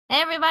Hey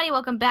everybody,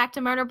 welcome back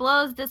to Murder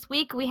Blows. This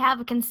week we have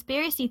a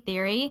conspiracy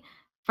theory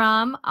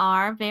from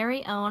our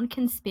very own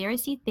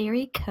Conspiracy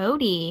Theory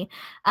Codi.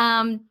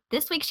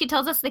 This week she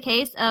tells us the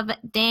case of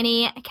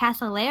Danny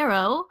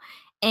Casolaro,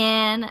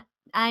 and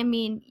I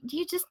mean,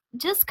 you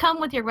just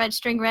come with your red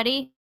string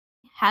ready,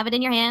 have it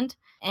in your hand,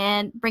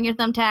 and bring your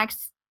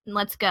thumbtacks, and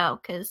let's go,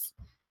 because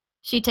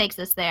she takes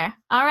us there.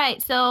 All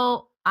right,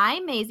 so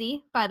I'm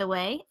Maisie, by the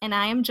way, and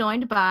I am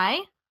joined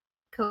by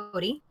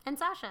Cody and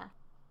Sasha.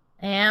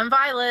 And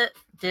Violet.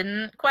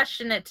 Didn't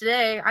question it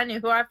today. I knew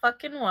who I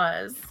fucking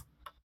was.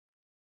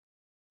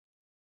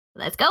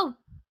 Let's go.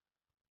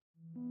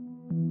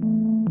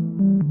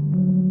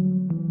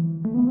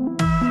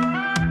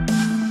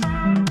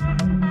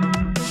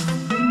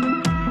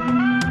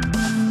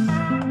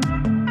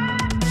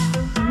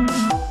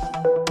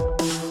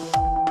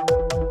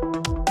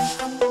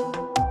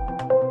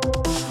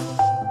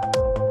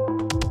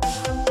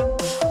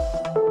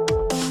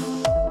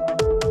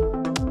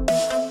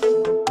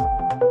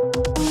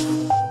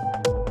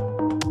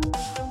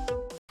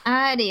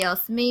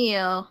 Adios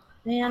mio.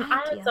 Man,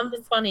 I had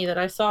something funny that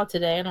I saw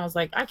today, and I was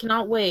like, I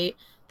cannot wait.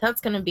 That's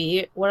going to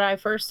be what I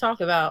first talk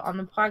about on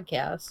the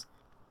podcast.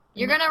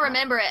 You're going to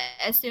remember it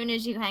as soon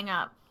as you hang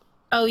up.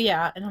 Oh,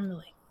 yeah. And I'm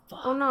like, fuck.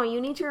 Oh, no, you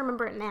need to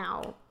remember it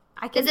now.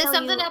 Is it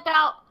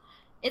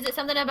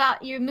something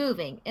about you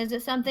moving? Is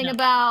it something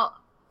about...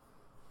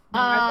 No,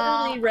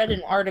 I literally read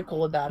an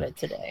article about it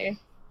today.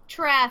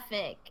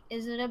 Traffic?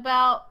 Is it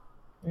about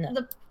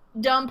the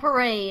dumb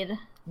parade?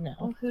 No.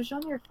 Oh, who's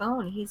on your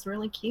phone? He's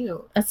really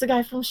cute. That's the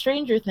guy from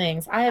Stranger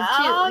Things. I have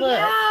two. Oh, Look.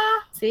 yeah.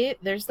 See,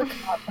 there's the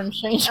cop from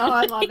Stranger Things. Oh,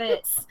 I love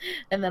it.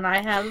 And then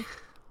I have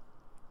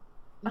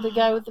the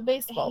guy with the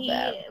baseball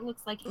bat. It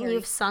looks like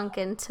you've sunk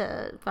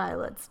into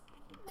Violet's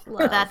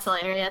love. That's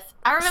hilarious.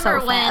 I remember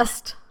so when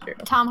fast.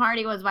 Tom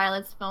Hardy was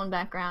Violet's phone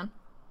background.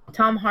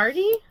 Tom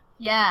Hardy?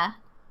 Yeah.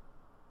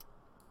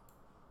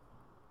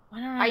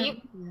 Are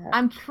you?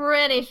 I'm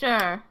pretty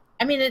sure.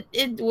 I mean,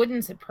 it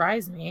wouldn't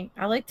surprise me.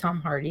 I like Tom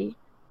Hardy.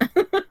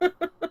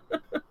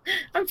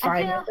 I'm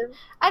fine with him.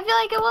 I feel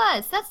like it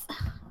was.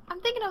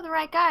 I'm thinking of the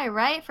right guy,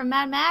 right? From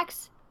Mad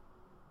Max?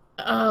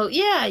 Oh,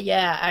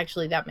 yeah.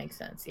 Actually, that makes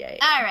sense. Yeah.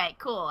 All right,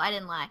 cool. I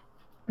didn't lie.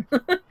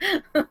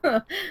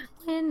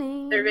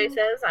 Survey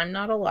says I'm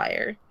not a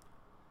liar.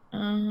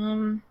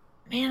 Man,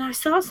 I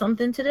saw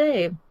something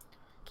today.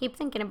 Keep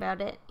thinking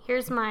about it.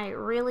 Here's my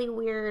really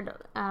weird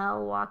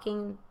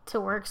walking to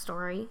work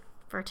story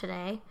for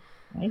today.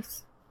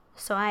 Nice.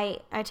 So I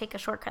take a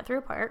shortcut through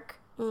a park,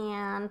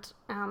 and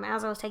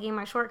as I was taking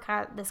my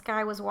shortcut, this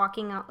guy was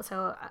walking out.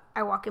 So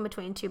I walk in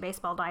between two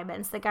baseball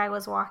diamonds. The guy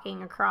was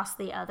walking across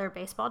the other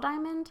baseball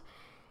diamond,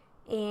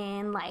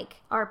 and like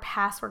our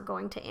paths were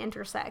going to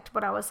intersect.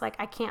 But I was like,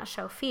 I can't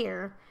show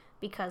fear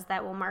because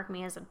that will mark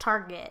me as a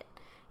target.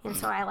 And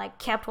so I like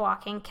kept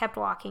walking,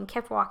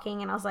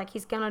 and I was like,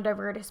 he's gonna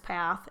divert his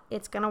path.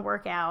 It's gonna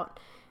work out.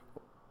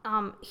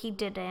 He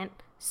didn't.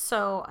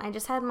 So I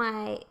just had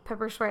my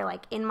pepper spray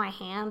like in my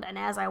hand, and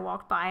as I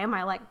walked by him,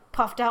 I like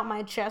puffed out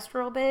my chest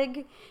real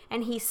big,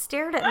 and he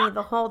stared at me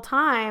the whole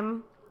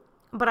time,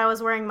 but I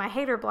was wearing my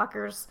hater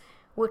blockers,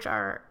 which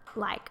are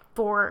like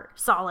 4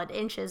 solid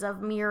inches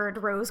of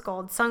mirrored rose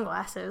gold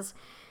sunglasses.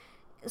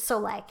 So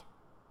like,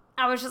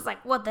 I was just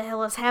like, what the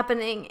hell is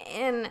happening?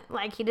 And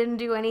like, he didn't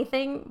do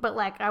anything, but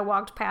like I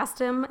walked past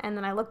him, and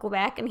then I looked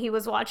back and he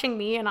was watching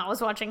me and I was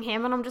watching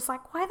him, and I'm just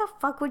like, why the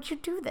fuck would you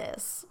do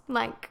this?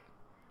 Like,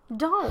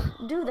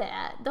 don't do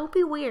that. Don't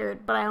be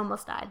weird. But I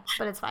almost died,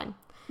 but it's fine.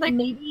 Like,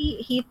 maybe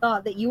he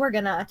thought that you were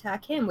gonna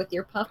attack him with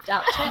your puffed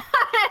out chest.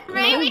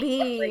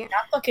 Maybe. Like,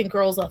 that fucking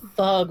girl's a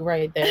thug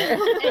right there.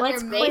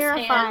 Let's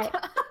clarify.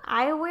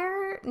 I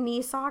wear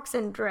knee socks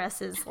and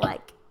dresses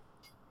like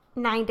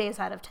 9 days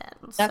out of 10.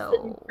 That's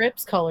so the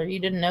Crips color. You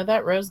didn't know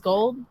that? Rose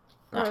gold?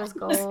 Rose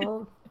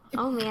gold.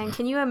 Oh man,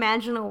 can you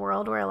imagine a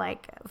world where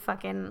like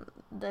fucking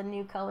the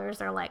new colors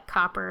are like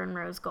copper and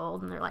rose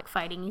gold and they're like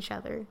fighting each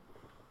other?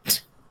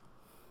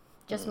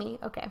 Just me?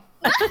 Okay.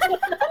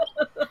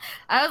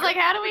 I was like,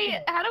 how do we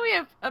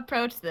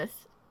approach this?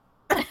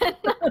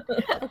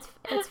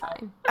 It's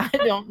fine. I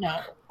don't know.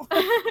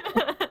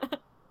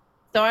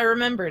 So I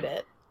remembered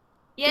it.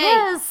 Yay.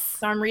 Yes.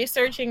 So I'm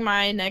researching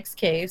my next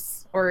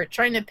case, or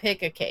trying to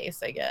pick a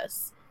case, I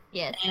guess.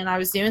 Yes. And I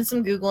was doing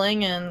some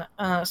Googling,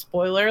 and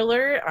spoiler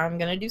alert, I'm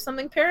going to do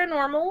something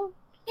paranormal.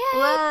 Yay.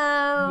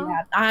 Whoa.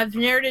 Yeah, I've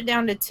narrowed it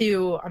down to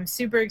 2. I'm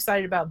super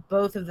excited about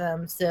both of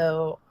them.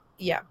 So,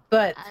 yeah.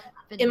 But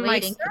in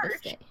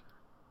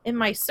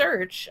my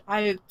search,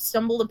 I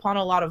stumbled upon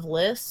a lot of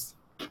lists,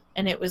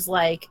 and it was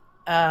like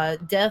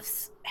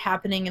deaths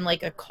happening in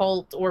like a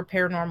cult or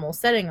paranormal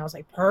setting. I was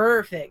like,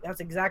 perfect. That's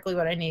exactly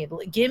what I need.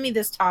 Give me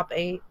this top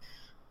 8.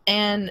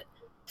 And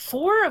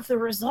 4 of the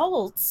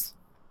results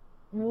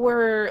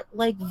were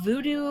like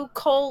voodoo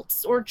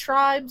cults or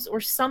tribes or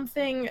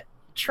something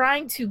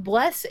trying to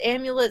bless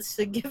amulets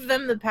to give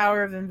them the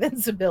power of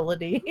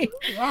invincibility.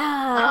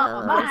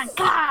 Yeah. Oh my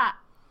god.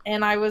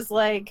 And I was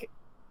like,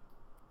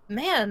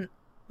 man,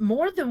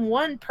 more than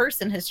one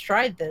person has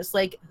tried this.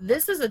 Like,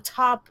 this is a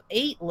top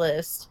 8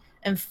 list,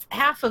 and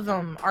half of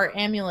them are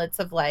amulets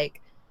of,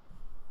 like,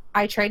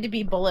 I tried to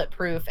be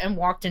bulletproof and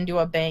walked into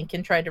a bank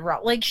and tried to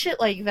rob, like, shit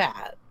like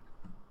that.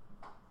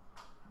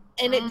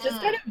 And it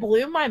just kind of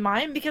blew my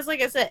mind because,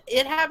 like I said,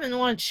 it happened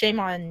once, shame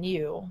on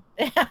you.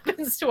 It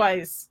happens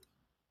twice,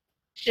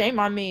 shame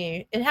on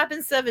me. It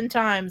happens 7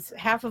 times,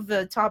 half of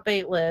the top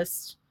 8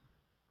 list.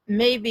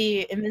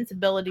 Maybe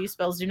invincibility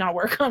spells do not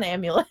work on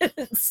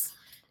amulets.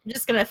 I'm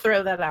just gonna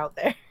throw that out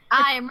there.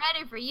 I am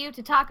ready for you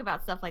to talk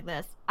about stuff like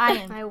this.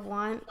 I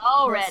want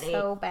so this ready.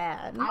 so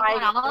bad. I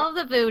want all of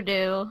the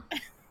voodoo.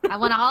 I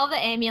want all the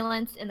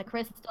amulets and the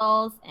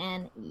crystals,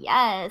 and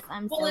yes,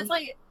 It's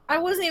like, I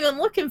wasn't even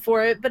looking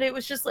for it, but it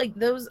was just like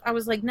those. I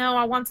was like, no,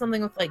 I want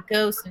something with like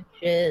ghosts and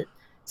shit,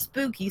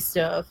 spooky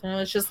stuff, and it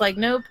was just like,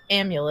 nope,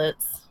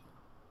 amulets.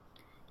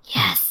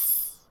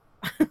 Yes.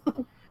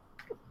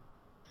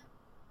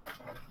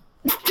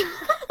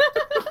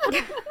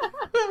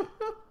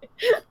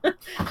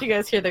 Did you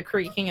guys hear the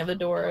creaking of the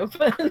door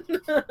open?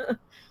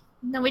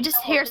 No, we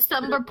just hear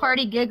slumber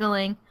party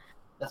giggling.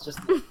 That's just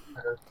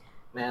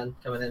man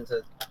coming in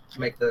to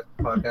make the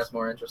podcast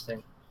more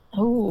interesting.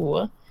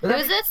 Oh, who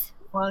is this?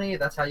 Funny.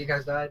 That's how you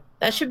guys died.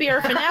 That should be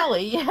our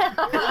finale. Yeah.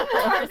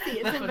 Our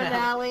season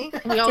finale.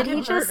 Did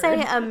he just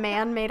say a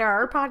man made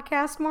our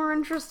podcast more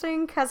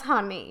interesting? 'Cause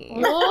honey.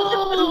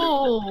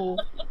 Whoa.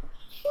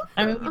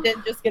 I mean, we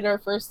did just get our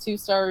first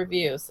 2-star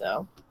review,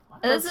 so.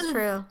 This is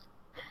true.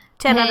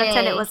 10 out of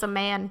 10, it was a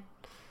man.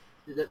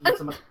 Did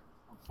someone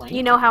complain?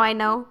 You know how I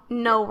know?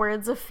 No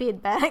words of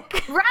feedback.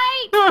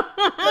 Right!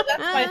 That's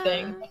my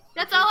thing.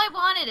 That's all I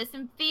wanted is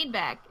some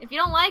feedback. If you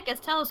don't like us,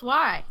 tell us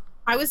why.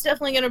 I was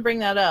definitely going to bring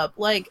that up.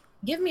 Like,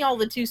 give me all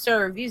the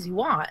 2-star reviews you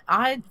want.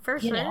 For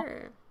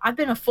sure. I've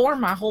been a 4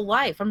 my whole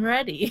life. I'm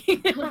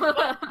ready.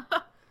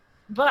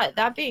 But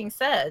that being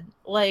said,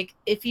 like,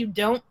 if you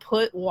don't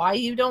put why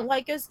you don't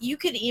like us, you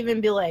could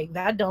even be like,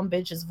 that dumb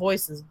bitch's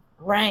voice is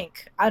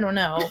rank. I don't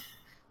know.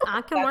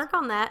 I can work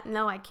on that.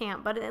 No, I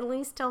can't. But it at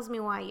least tells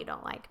me why you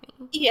don't like me.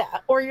 Yeah,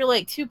 or you're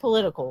like too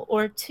political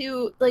or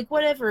too like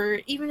whatever.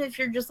 Even if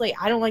you're just like,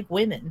 I don't like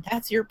women,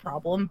 that's your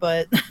problem.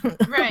 But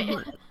right.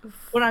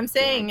 What I'm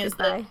saying is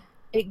that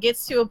it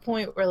gets to a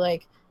point where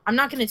like I'm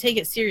not going to take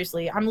it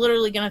seriously. I'm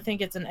literally going to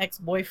think it's an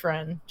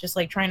ex-boyfriend just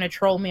like trying to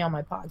troll me on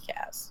my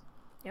podcast.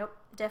 Yep,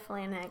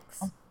 definitely an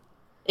ex.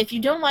 If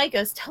you don't like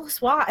us, tell us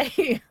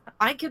why.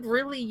 I could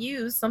really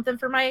use something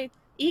for my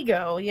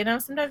ego. You know,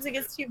 sometimes it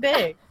gets too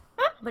big.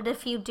 But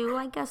if you do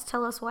like us,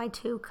 tell us why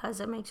too, because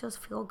it makes us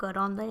feel good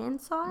on the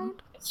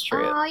inside. It's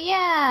true. Oh,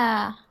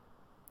 yeah.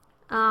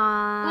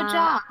 Good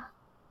job.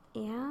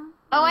 Yeah.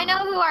 Oh, I know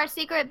who our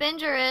secret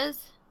binger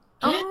is.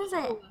 Who is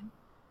it?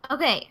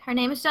 Okay, her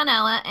name is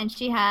Jonella, and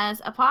she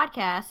has a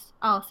podcast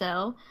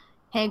also.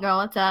 Hey, girl,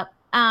 what's up?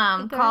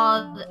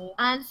 Called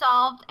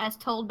Unsolved as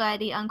Told by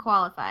the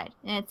Unqualified.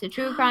 And it's a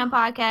true crime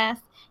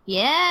podcast.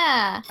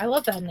 Yeah. I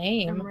love that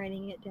name. I'm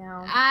writing it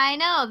down. I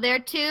know. They're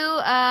two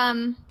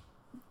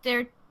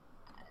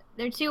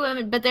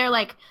women, but they're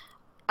like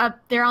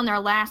they're on their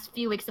last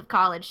few weeks of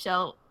college,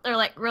 so they're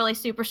like really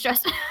super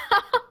stressed out.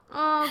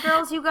 Oh,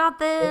 girls, you got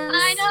this.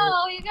 I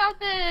know, you got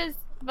this.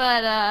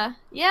 But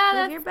yeah,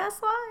 Live your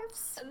best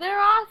lives. They're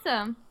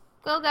awesome.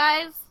 Go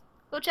guys,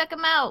 go check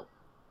them out.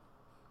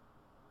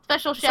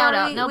 Special shout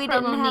out. No we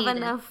promo didn't have needed.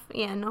 enough.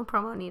 Yeah, no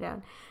promo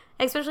needed.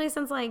 Especially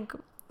since like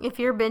if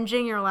you're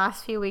binging your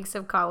last few weeks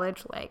of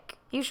college, like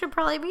you should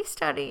probably be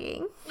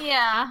studying.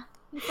 Yeah,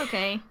 it's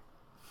okay.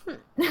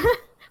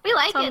 We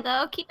like it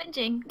though. Keep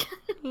binging.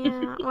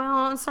 Yeah. Well,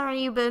 I'm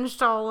sorry you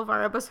binged all of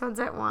our episodes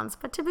at once,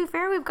 but to be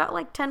fair, we've got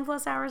like 10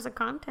 plus hours of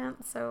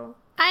content, so.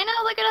 I know.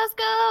 Look at us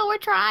go. We're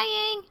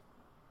trying.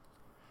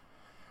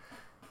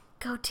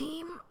 Go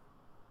team.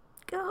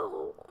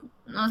 Go.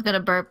 I was gonna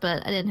burp,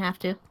 but I didn't have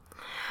to.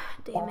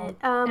 Damn it.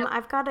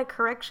 I've got a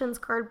corrections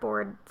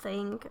cardboard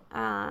thing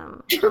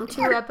from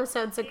 2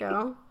 episodes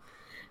ago.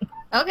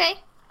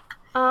 Okay.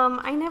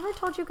 I never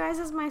told you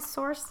guys my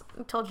source.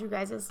 Told you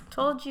guys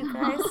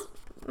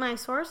my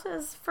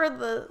sources for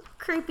the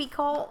creepy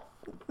cult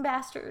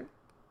bastard.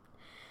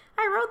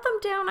 I wrote them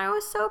down. I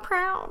was so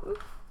proud.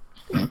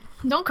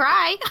 Don't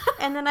cry.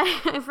 And then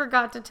I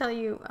forgot to tell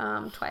you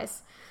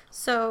twice.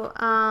 So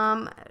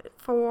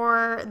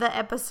for the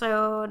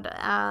episode,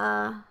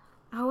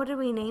 what did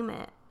we name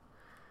it?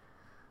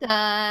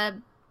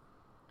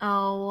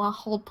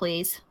 Hold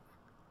please.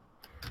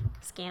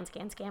 Scan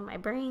my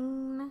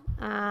brain.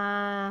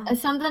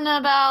 Something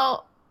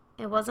about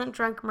It wasn't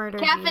drunk murder.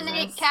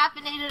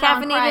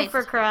 caffeinated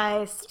for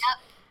Christ.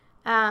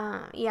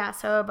 Yep. Yeah.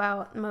 So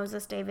about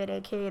Moses David,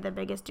 aka the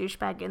biggest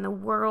douchebag in the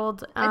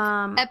world.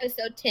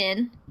 Episode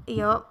 10.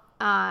 Yep.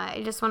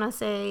 I just want to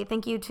say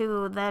thank you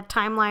to the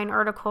Timeline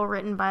article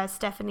written by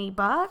Stephanie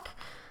Buck.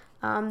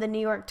 The New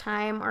York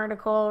Times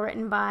article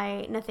written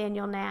by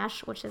Nathaniel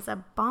Nash, which is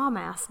a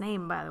bomb-ass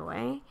name, by the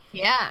way.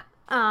 Yeah.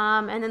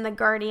 And then the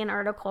Guardian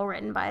article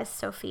written by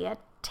Sophia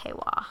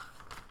Tewa.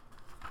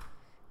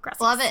 Gracias.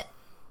 Love it.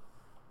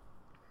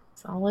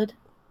 Solid.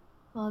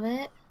 Love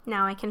it.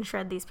 Now I can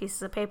shred these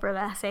pieces of paper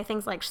that say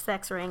things like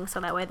sex ring, so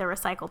that way the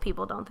recycle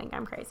people don't think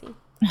I'm crazy.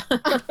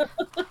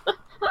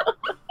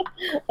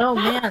 Oh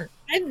man,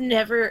 I've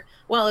never.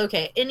 Well,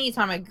 okay.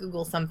 Anytime I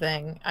Google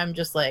something, I'm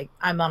just like,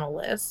 I'm on a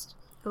list.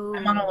 Ooh.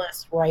 I'm on a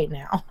list right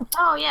now.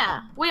 Oh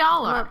yeah, we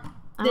all are.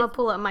 I'm gonna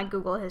pull up my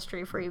Google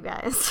history for you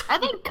guys. I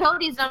think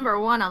Cody's number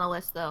 1 on the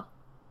list, though.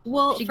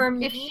 Well, for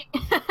me,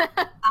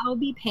 I'll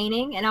be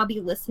painting and I'll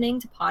be listening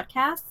to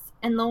podcasts,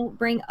 and they'll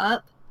bring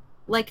up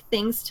like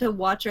things to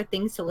watch or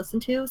things to listen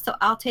to. So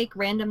I'll take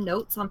random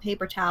notes on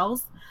paper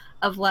towels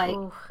of like,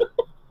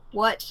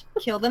 watch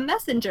Kill the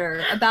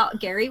Messenger about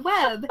Gary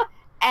Webb.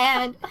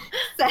 And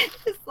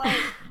Seth is like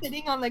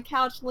sitting on the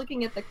couch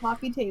looking at the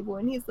coffee table,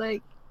 and he's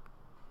like,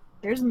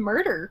 there's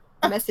murder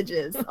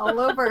messages all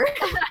over.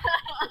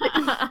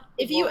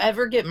 If you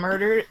ever get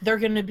murdered, they're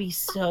gonna be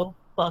so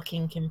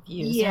fucking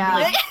confused. Yeah.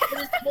 Like, what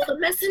does the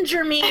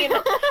messenger mean?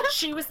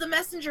 She was the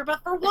messenger,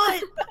 but for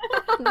what?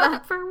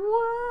 But for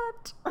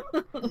what?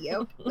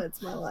 Yep,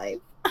 that's my life.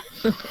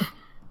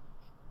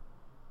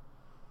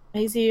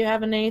 Maisie, you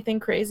having anything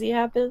crazy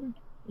happen?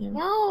 Yeah.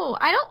 No,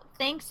 I don't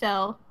think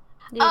so.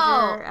 Did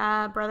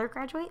your brother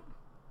graduate?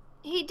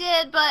 He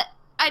did, but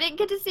I didn't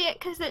get to see it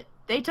because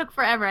they took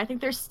forever. I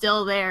think they're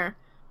still there.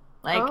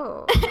 Like,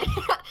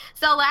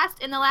 so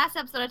in the last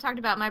episode, I talked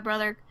about my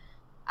brother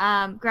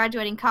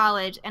graduating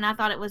college, and I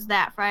thought it was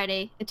that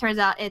Friday. It turns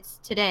out it's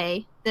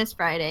today, this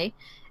Friday,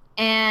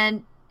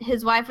 and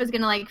his wife was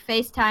gonna like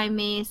FaceTime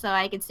me so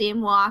I could see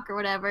him walk or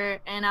whatever,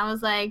 and I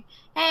was like,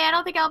 hey, I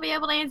don't think I'll be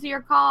able to answer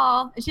your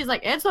call, and she's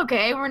like, it's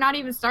okay, we're not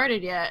even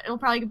started yet, it'll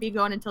probably be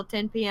going until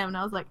 10 p.m. and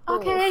I was like,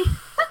 okay.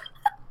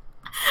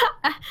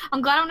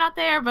 I'm glad I'm not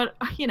there, but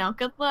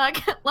good luck.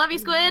 Love you,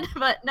 Squid,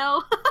 but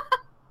no.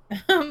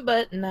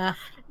 But nah.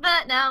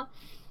 But no.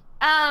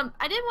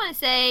 I did want to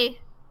say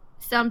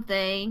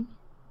something.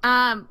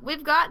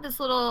 We've got this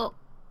little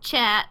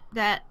chat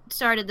that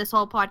started this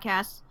whole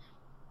podcast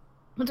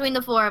between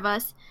the 4 of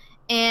us,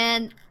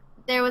 and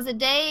there was a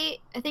day,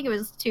 I think it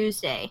was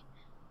Tuesday,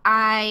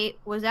 I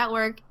was at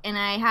work and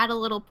I had a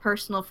little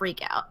personal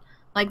freak out.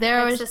 Like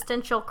there was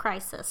existential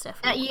crisis, if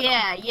you will.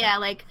 Yeah,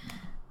 like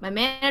my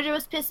manager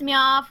was pissing me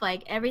off,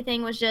 like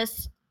everything was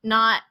just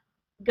not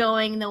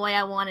going the way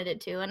I wanted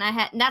it to, and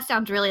that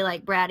sounds really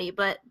like bratty,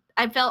 but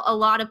I felt a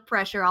lot of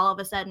pressure all of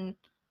a sudden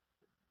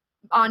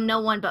on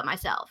no one but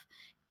myself.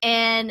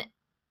 And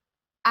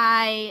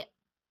I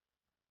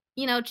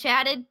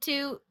chatted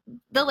to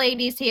the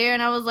ladies here,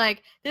 and I was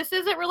like, this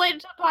isn't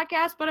related to the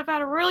podcast, but I've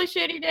had a really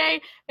shitty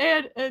day,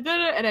 and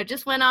I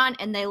just went on,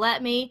 and they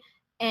let me.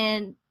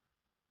 And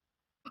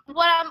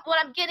what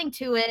I'm getting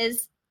to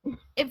is,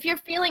 if you're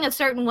feeling a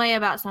certain way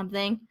about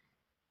something,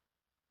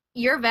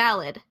 you're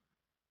valid.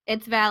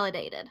 It's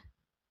validated.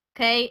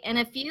 Okay? And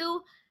if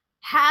you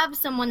have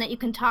someone that you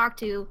can talk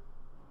to,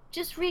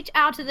 just reach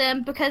out to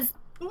them, because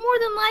more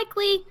than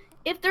likely,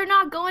 if they're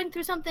not going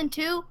through something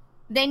too,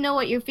 they know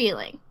what you're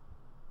feeling.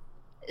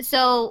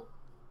 So,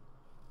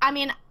 I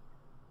mean,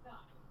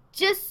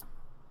 just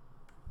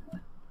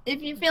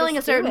if you're feeling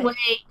a certain way,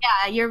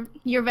 yeah,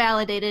 you're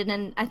validated,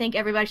 and I think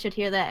everybody should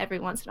hear that every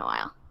once in a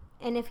while.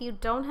 And if you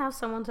don't have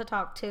someone to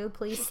talk to,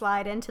 please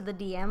slide into the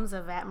DMs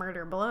of At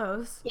Murder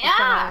Blows.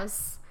 Yeah.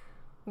 Because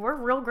we're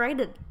real great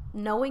at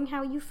knowing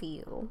how you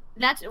feel.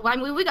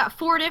 We got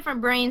 4 different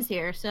brains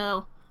here,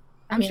 so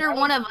I'm sure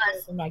one of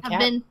us have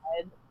been...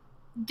 Died.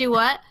 Do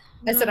what?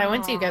 I said I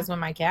went to you guys when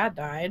my cat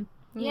died.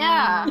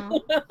 Yeah.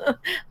 I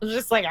was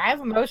just like, I have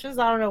emotions.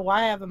 I don't know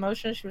why I have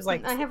emotions. She was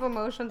like, I have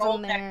emotions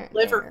in there.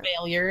 Liver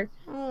failure.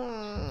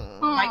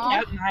 My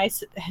cat and I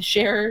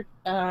share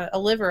a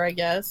liver, I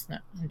guess. No,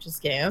 I'm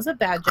just kidding. It was a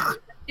bad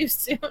joke. Too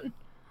soon.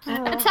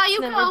 That's how you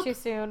never cope. Too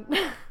soon.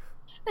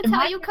 That's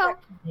how you cope.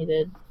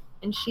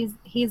 And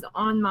he's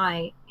on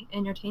my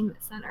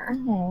entertainment center.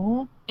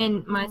 Aww.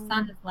 And my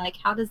son is like,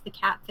 how does the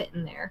cat fit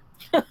in there?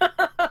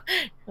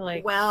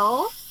 Like,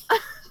 well,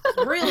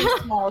 really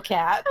small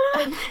cat.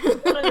 One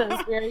of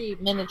those very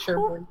miniature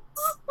breeds.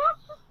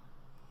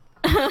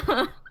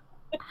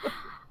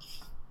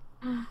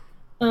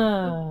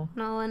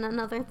 No, and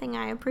another thing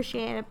I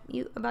appreciate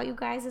about you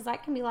guys is I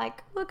can be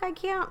like, look, I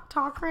can't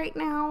talk right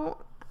now,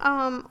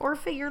 or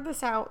figure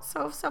this out.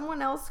 So if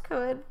someone else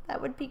could, that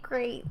would be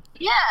great.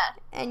 Yeah.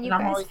 And you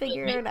guys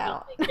figure it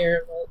out. Take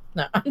care of it.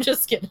 No, I'm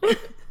just kidding.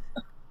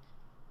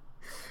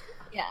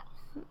 Yeah.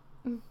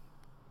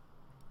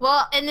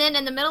 Well, and then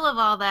in the middle of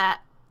all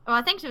that, well,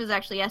 I think it was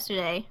actually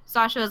yesterday,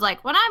 Sasha was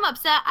like, when I'm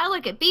upset, I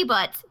look at bee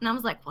butts. And I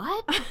was like,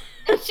 what?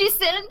 And she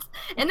sent,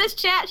 in this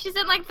chat, she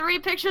sent like 3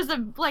 pictures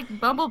of like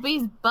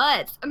bumblebees'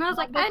 butts. And I was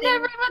like, I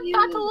never even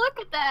thought to look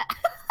at that.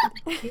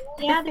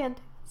 Yeah, fantastic.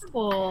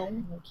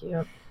 Thank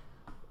you.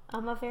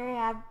 I'm a very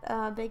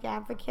big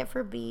advocate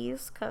for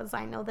bees because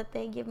I know that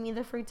they give me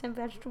the fruits and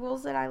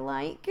vegetables that I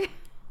like.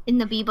 In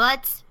the bee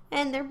butts?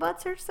 And their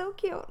butts are so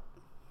cute.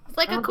 It's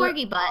like a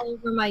corgi butt. All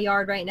over my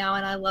yard right now,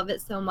 and I love it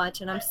so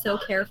much, and I'm so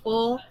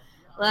careful.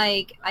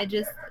 Like, I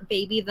just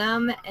baby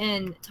them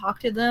and talk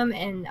to them,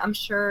 and I'm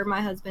sure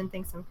my husband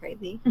thinks I'm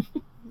crazy.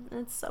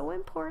 It's so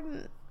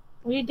important.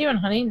 What are you doing,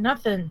 honey?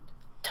 Nothing.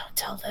 Don't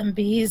tell them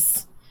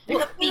bees.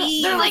 Well,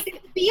 they're like,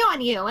 it's a bee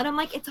on you. And I'm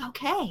like, it's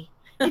okay.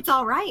 It's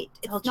all right.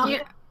 It's not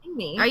hurting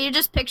me. Are you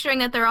just picturing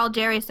that they're all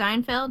Jerry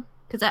Seinfeld?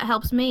 Because that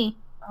helps me.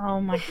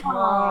 Oh my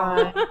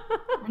god.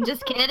 I'm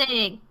just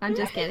kidding. I'm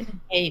just kidding.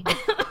 Hey,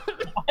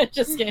 I'm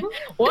just kidding.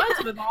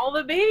 What's with all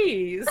the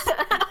bees?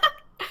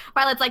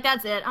 Violet's like,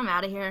 that's it. I'm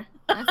out of here.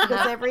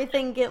 Does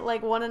everything get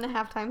like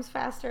 1.5 times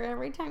faster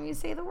every time you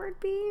say the word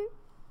bee?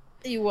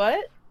 You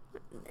what?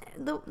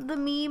 The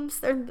memes,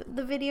 the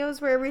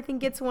videos where everything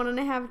gets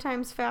 1.5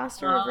 times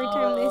faster every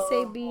time they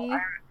say bee.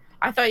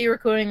 I thought you were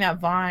quoting that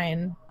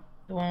Vine,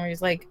 the one where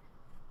he's like,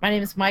 "My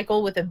name is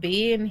Michael with a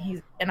B,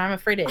 and I'm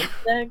afraid of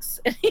insects."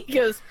 And he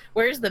goes,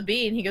 "Where's the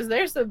bee?" And he goes,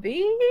 "There's the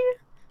bee."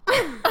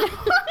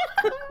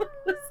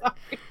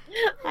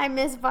 I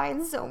miss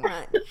Vine so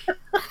much.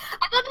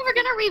 I thought they were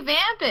gonna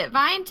revamp it.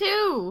 Vine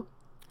too.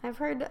 I've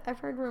heard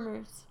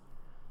rumors.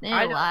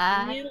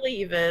 You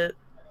leave it.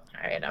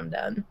 All right, I'm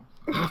done.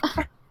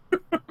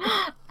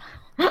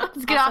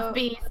 Let's get off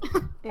bees.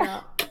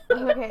 Yeah.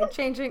 Okay,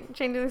 changing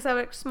the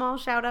subject. Small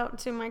shout out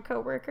to my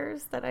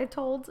coworkers that I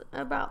told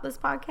about this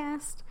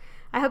podcast.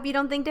 I hope you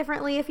don't think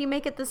differently if you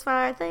make it this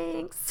far.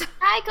 Thanks.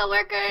 Hi,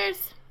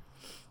 coworkers.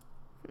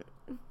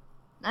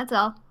 That's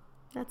all.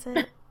 That's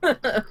it.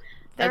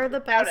 They're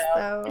the best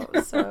though.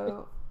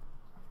 So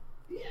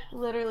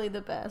literally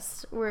the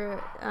best.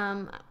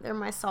 They're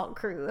my salt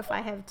crew. If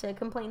I have to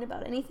complain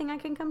about anything, I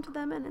can come to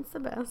them, and it's the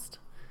best.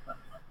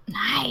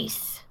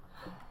 Nice.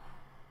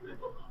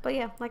 But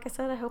yeah, like I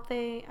said,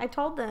 I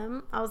told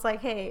them, I was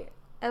like, hey,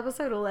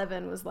 episode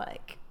 11 was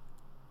like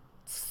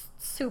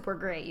super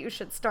great. You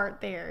should start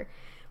there.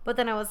 But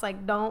then I was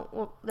like, don't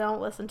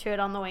listen to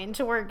it on the way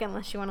into work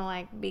unless you want to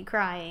like be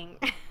crying.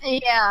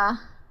 Yeah.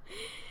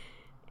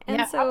 And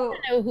yeah, so I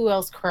want to know who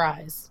else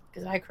cries,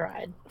 because I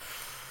cried.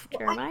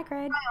 Jeremiah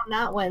cried on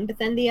that one. But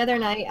then the other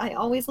night, I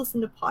always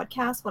listen to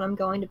podcasts when I'm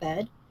going to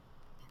bed.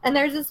 And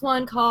there's this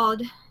one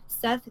called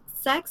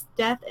Sex,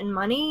 Death, and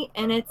Money,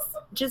 and it's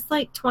just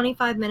like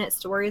 25-minute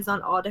stories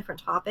on all different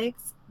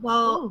topics.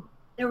 Well,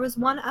 there was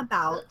one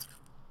about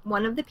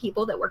one of the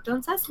people that worked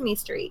on Sesame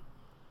Street,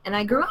 and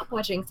I grew up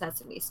watching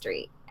Sesame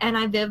Street, and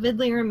I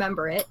vividly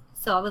remember it,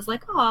 so I was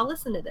like, oh, I'll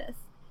listen to this.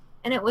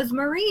 And it was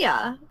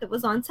Maria that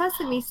was on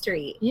Sesame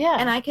Street. Yeah.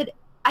 And I could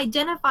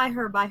identify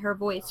her by her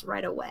voice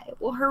right away.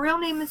 Well, her real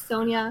name is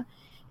Sonia,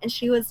 and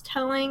she was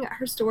telling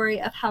her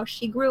story of how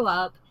she grew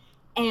up,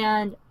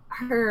 and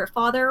her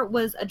father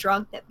was a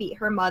drunk that beat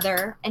her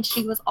mother, and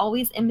she was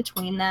always in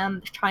between them,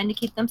 trying to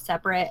keep them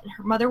separate. And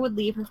her mother would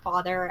leave her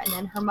father, and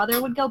then her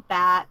mother would go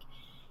back,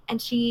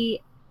 and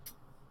she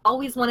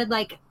always wanted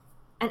like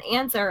an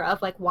answer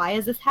of like, why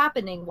is this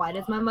happening? Why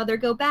does my mother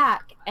go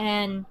back?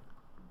 And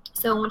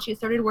so when she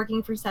started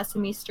working for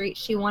Sesame Street,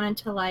 she wanted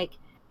to like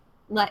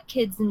let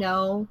kids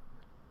know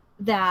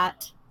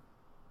that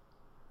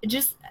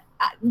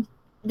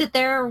that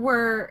there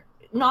were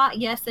not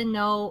yes and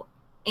no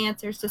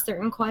answers to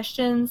certain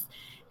questions,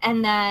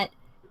 and that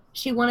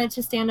she wanted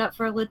to stand up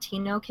for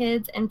Latino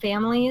kids and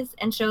families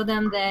and show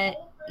them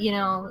that, you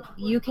know,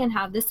 you can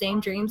have the same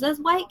dreams as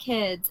white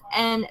kids.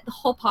 And the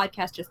whole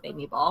podcast just made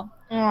me bawl.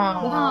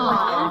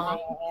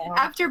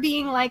 After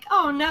being like,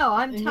 oh no,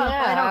 I'm tough,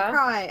 I don't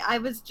cry, I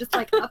was just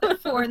like up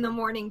at 4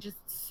 a.m. just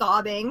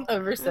sobbing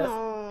over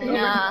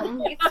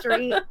Sesame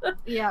Street.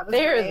 Yeah, it was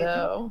there great.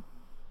 though.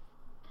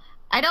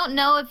 I don't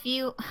know if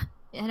you'll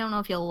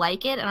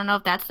like it. I don't know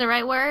if that's the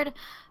right word,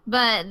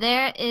 but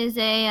there's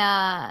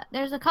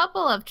a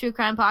couple of true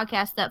crime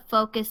podcasts that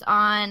focus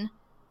on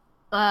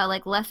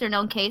like lesser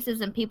known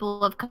cases and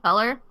people of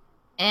color,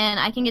 and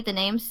I can get the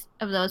names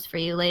of those for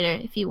you later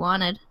if you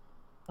wanted.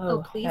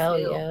 Oh, please hell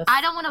do. yes.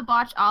 I don't want to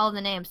botch all of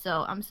the names,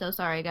 so I'm so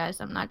sorry, guys.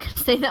 I'm not going to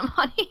say them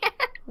on here.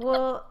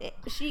 Well,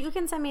 you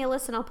can send me a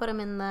list and I'll put them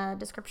in the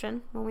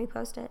description when we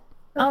post it.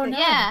 Oh, no.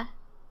 Yeah.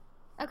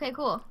 Okay,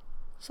 cool.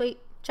 Sweet.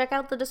 Check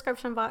out the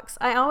description box.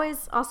 I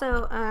always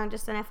also,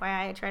 just an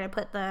FYI, I try to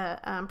put the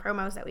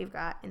promos that we've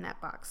got in that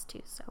box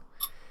too. So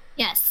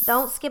yes,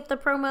 don't skip the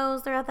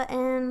promos. They're at the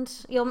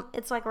end.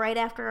 It's like right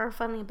after our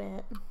funny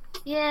bit.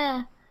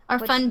 Yeah, our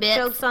fun bit.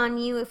 Joke's on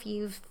you if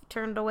you've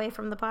turned away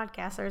from the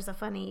podcast. There's a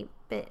funny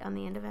bit on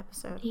the end of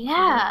episode.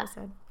 Yeah.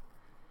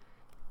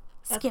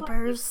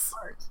 Skippers.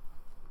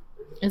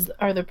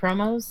 Are the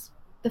promos?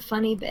 The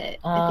funny bit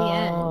at the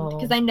end,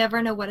 because I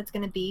never know what it's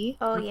going to be.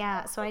 Oh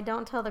yeah, so I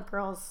don't tell the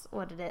girls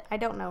what it is. I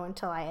don't know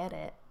until I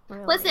edit.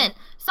 Really. Listen,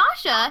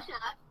 Sasha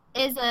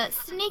is a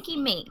sneaky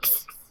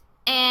minx,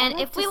 and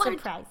if we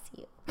learned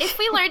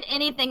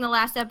anything the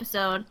last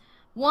episode,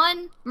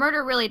 1,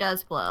 murder really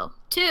does blow.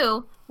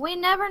 2, we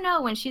never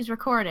know when she's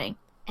recording,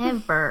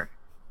 ever.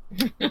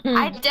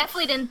 I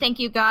definitely didn't think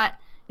you got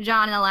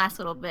John in the last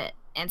little bit.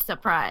 And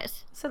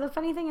surprise. So the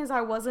funny thing is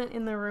I wasn't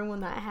in the room when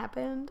that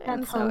happened,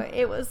 and so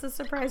it was a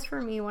surprise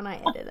for me when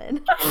I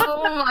edited.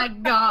 Oh my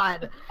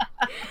god.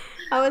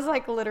 I was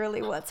like,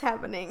 literally, what's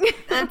happening?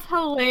 That's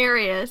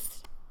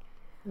hilarious.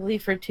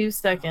 Leave for 2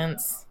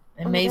 seconds,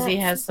 and Maisie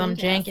has some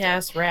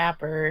jank-ass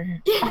rapper.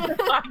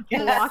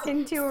 Walk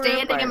into her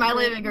standing apartment. in my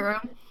living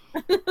room.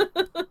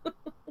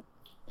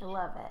 I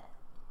love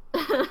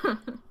it.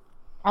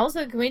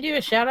 Also, can we do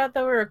a shout out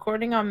that we're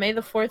recording on May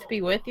the 4th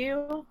be with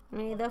you?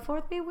 May the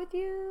 4th be with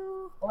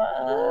you. What?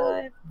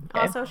 Okay.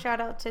 Also, shout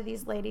out to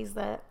these ladies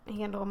that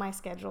handle my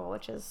schedule,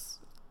 which is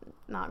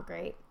not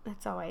great.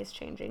 It's always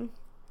changing.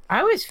 I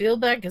always feel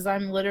bad because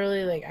I'm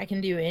literally like, I can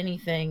do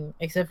anything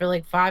except for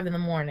like 5 in the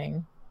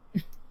morning.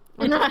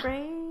 Which is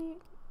great.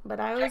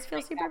 But I always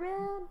feel super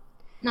bad.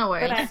 No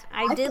worries. But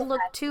I did look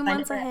 2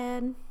 months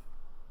ahead.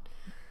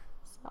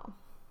 So.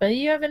 But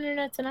you have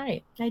internet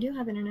tonight. I do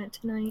have internet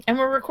tonight. And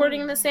we're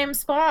recording in the same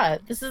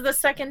spot. This is the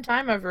second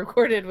time I've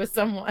recorded with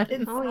someone.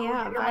 Oh,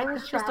 yeah. I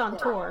was just on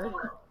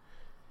tour.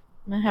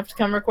 I have to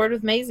come record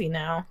with Maisie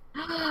now.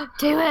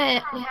 Do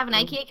it. We have an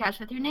IKEA couch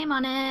with your name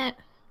on it.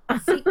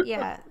 See,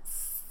 yeah.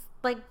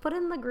 Like, put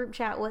in the group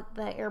chat what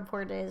the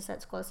airport is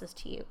that's closest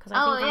to you. Because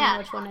I think I know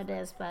which one it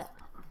is, but...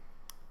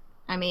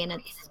 I mean,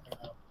 it's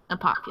a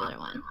popular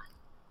one.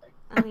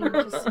 I mean,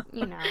 just,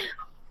 you know.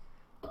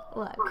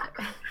 Look.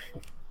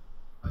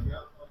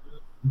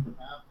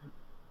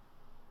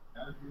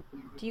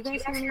 Do you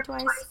guys hear me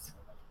twice?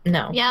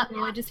 No. Yeah.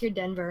 No, I just hear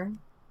Denver.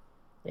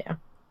 Yeah.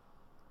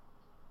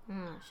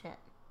 Oh, shit.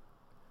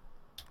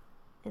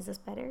 Is this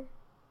better?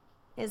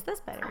 Is this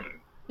better?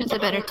 Is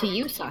it better to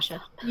you,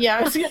 Sasha? Yeah,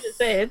 I was going to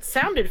say, it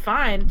sounded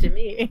fine to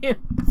me.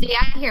 See,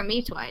 I hear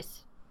me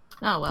twice.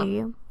 Oh, well. Do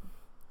you?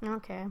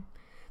 Okay.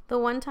 The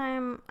one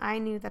time I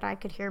knew that I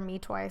could hear me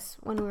twice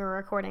when we were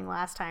recording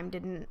last time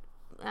didn't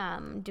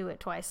do it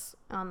twice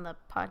on the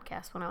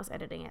podcast when I was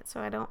editing it, so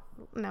I don't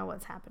know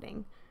what's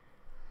happening.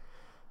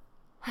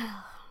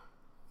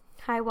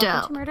 Hi,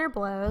 welcome to Murder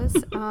Blows.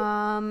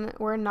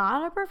 We're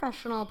not a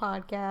professional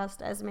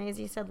podcast, as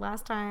Maisie said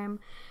last time.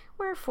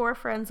 We're 4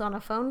 friends on a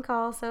phone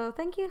call, so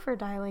thank you for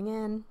dialing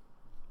in.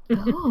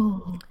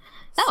 Oh,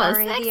 that was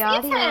sexy the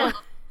audio.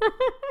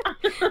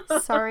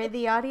 Sorry,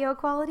 the audio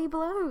quality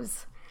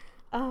blows.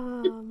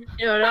 You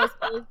know what else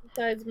blows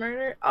besides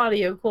murder?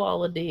 Audio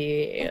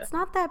quality. It's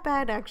not that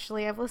bad,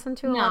 actually. I've listened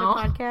to a lot of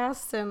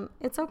podcasts, and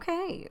it's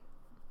okay.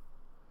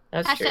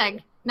 That's Hashtag, true.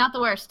 not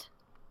the worst.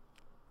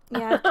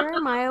 Yeah, if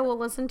Jeremiah will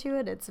listen to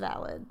it, it's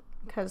valid.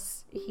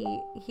 Because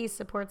he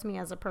supports me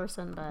as a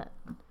person, but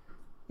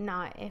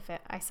not if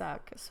I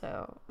suck,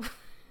 so...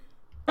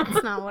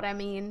 That's not what I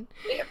mean.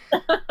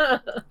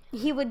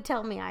 He would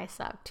tell me I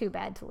suck. Too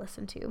bad to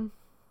listen to.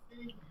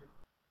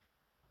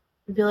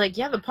 He'd be like,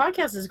 yeah, the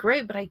podcast is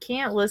great, but I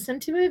can't listen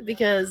to it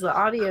because the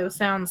audio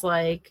sounds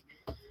like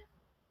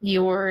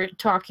you're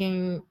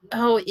talking...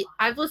 Oh,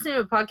 I've listened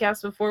to a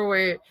podcast before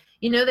where,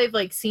 you know, they've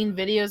like seen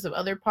videos of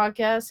other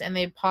podcasts and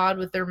they pod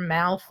with their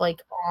mouth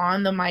like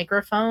on the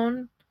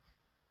microphone.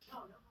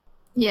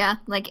 Yeah,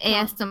 like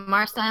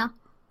ASMR style.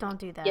 Don't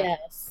do that.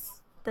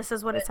 Yes. This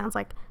is what it sounds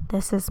like.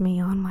 This is me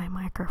on my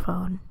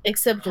microphone.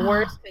 Except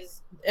worse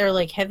because they're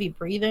like heavy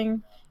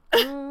breathing.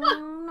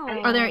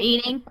 No. Or they're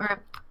eating. Or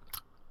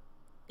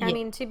I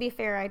mean, to be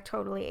fair, I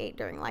totally ate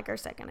during like our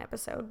second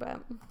episode, but...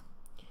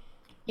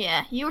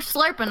 Yeah, you were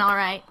slurping all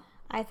right.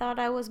 I thought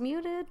I was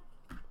muted.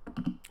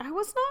 I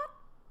was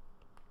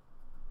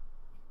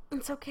not.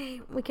 It's okay.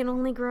 We can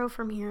only grow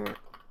from here.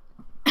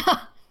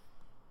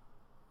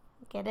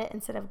 Get it?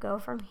 Instead of go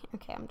from here.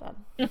 Okay, I'm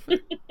done.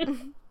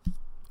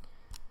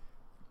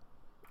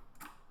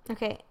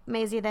 Okay,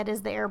 Maisie, that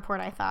is the airport,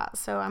 I thought.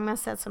 So I'm going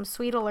to set some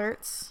sweet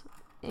alerts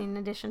in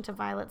addition to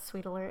Violet's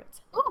sweet alerts.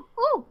 Ooh,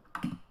 ooh.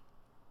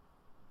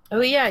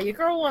 Oh, yeah, your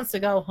girl wants to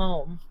go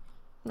home.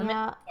 I'm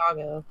in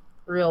Chicago.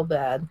 Real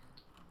bad.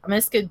 I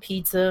miss good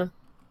pizza.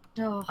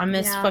 Oh, I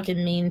miss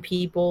fucking mean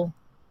people.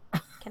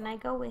 Can I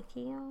go with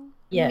you?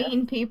 Yeah.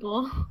 Mean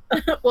people.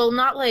 Well,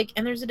 not like...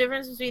 And there's a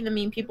difference between the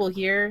mean people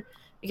here,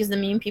 because the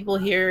mean people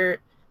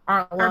here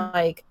aren't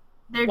like...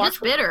 They're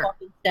just bitter.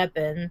 Step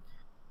in.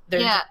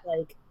 They're just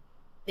like...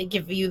 They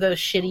give you those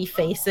shitty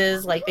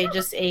faces, like they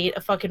just ate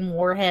a fucking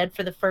warhead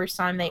for the first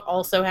time. They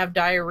also have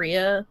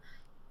diarrhea.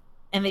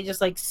 And they just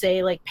like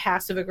say like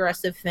passive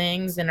aggressive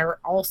things and are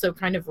also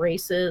kind of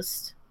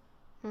racist.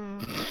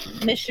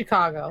 Miss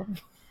Chicago.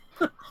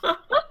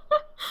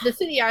 The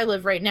city I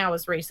live right now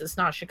is racist,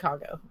 not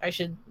Chicago. I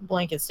should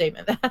blanket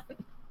statement that.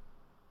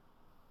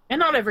 And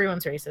not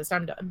everyone's racist.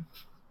 I'm done.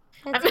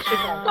 I miss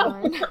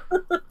Chicago.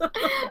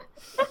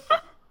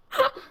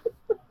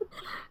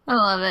 I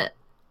love it.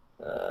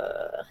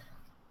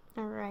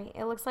 All right.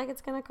 It looks like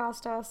it's going to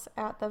cost us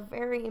at the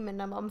very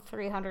minimum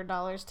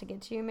 $300 to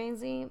get to you,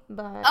 Maisie.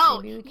 But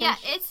maybe we can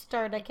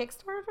start a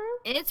Kickstarter.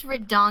 It's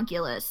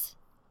redonkulous.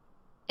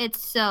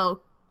 It's so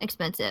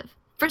expensive.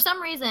 For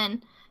some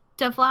reason,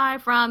 to fly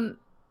from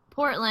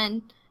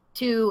Portland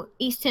to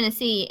East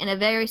Tennessee in a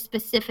very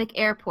specific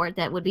airport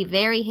that would be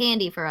very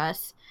handy for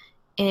us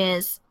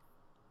is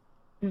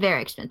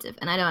very expensive,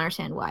 and I don't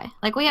understand why.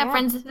 Like, we have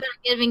friends that are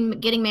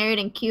getting married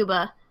in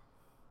Cuba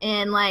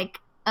in like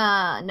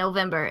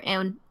November,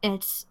 and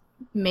it's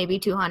maybe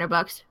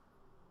 $200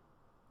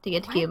 to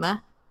get to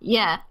Cuba.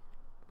 Yeah.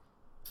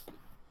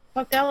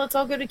 Fuck that, let's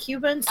all go to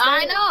Cuba instead.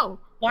 I know.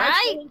 Why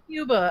right? in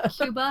Cuba?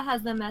 Cuba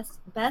has the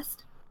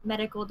best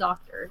medical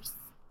doctors.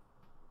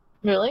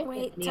 Really?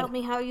 Wait, tell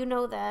me how you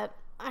know that.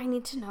 I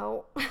need to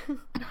know.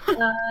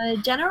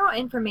 General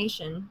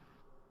information.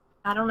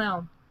 I don't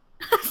know.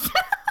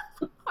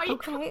 Are you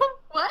Okay.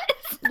 What?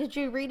 Did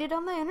you read it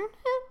on the internet?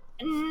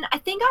 I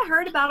think I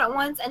heard about it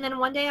once, and then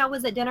one day I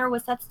was at dinner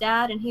with Seth's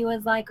dad, and he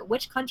was like,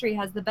 "Which country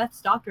has the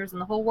best doctors in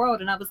the whole world?"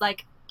 And I was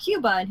like,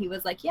 "Cuba," and he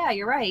was like, "Yeah,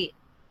 you're right."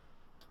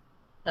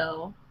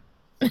 So,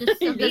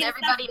 Just something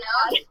everybody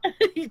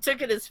knows. You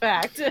took it as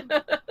fact.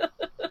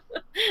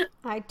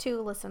 I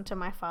too listened to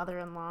my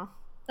father-in-law.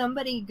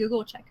 somebody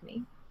Google check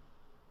me.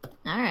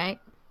 All right.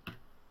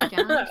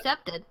 Challenge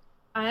accepted.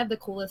 I have the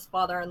coolest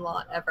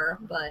father-in-law ever,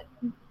 but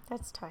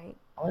That's tight.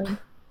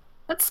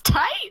 That's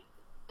tight.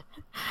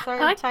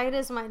 Sorry, tight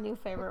is my new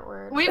favorite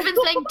word. We've been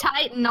saying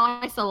tight and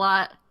nice a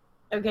lot.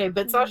 Okay,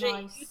 but Sasha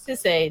Nice. used to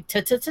say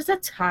tight. Tight.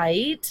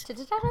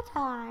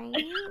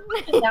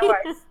 Now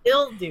I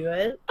still do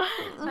it.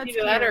 That's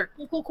Either that or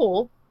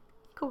cool.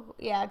 cool.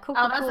 Yeah, cool.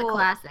 Oh, that's a cool.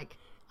 classic.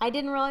 I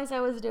didn't realize I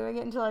was doing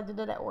it until I did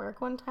it at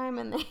work one time,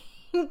 and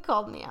they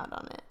called me out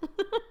on it.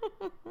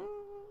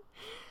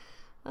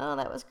 Oh,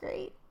 that was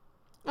great.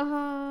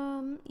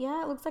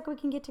 Yeah, it looks like we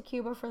can get to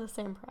Cuba for the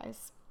same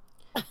price.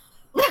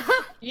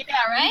 Yeah,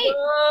 right?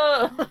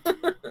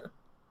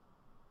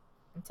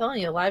 I'm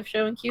telling you, a live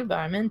show in Cuba,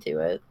 I'm into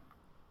it.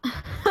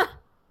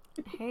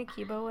 Hey,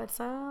 Cuba, what's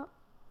up?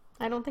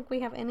 I don't think we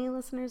have any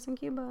listeners in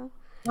Cuba.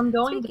 I'm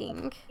going Speaking.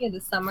 to Pennsylvania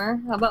this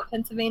summer. How about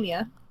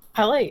Pennsylvania?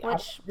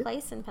 Which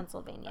place in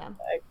Pennsylvania?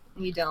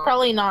 You don't.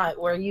 Probably not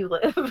where you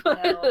live.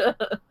 No.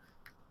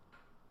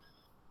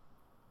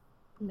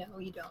 No,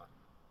 you don't.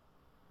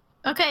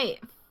 Okay.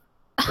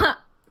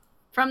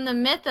 From the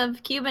myth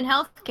of Cuban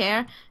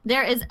healthcare,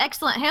 there is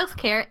excellent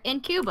healthcare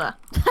in Cuba.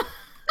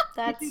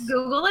 That's Did you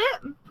Google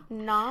it?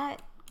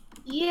 not.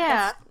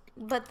 Yeah.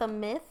 But the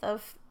myth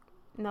of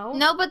no.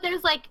 No, but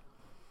there's like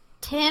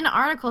 10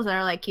 articles that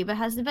are like, Cuba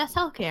has the best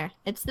healthcare.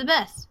 It's the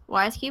best.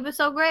 Why is Cuba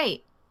so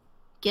great?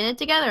 Get it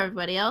together,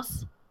 everybody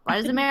else. Why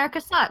does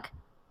America suck?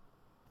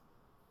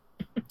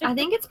 I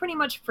think it's pretty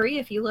much free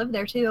if you live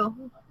there too.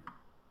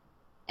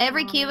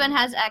 Every Cuban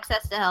has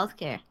access to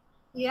healthcare.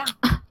 Yeah.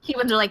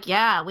 Cubans are like,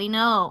 yeah, we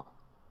know.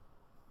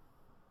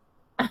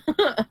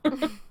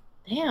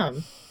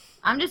 Damn.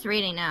 I'm just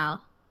reading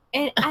now.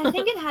 And I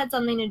think it had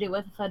something to do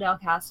with Fidel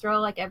Castro.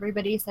 Like,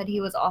 everybody said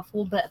he was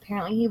awful, but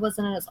apparently he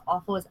wasn't as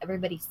awful as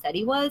everybody said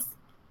he was.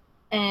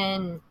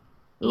 And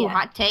Ooh, yeah,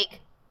 hot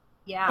take.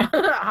 yeah,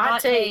 Hot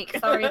take.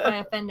 Sorry if I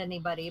offend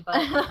anybody, but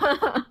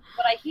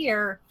what I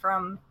hear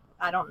from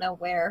I don't know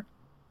where.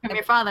 From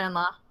your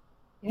father-in-law.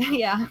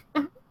 Yeah,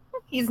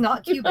 he's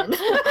not Cuban.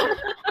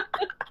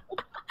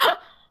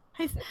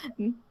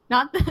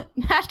 Not the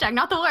hashtag,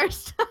 not the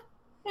worst.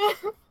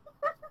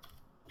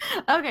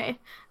 Okay,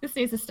 this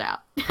needs to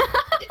stop.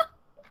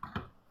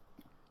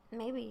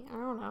 Maybe, I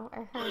don't know.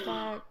 I heard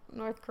that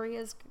North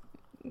Korea's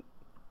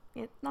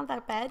it's not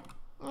that bad.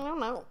 I don't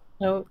know.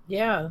 Oh,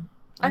 yeah.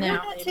 I heard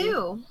Now, that maybe.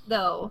 too,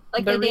 though.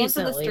 Like, But they dance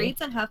in the recently.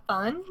 streets and have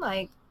fun.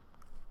 Like,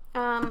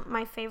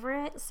 My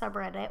favorite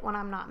subreddit when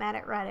I'm not mad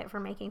at Reddit for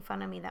making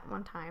fun of me that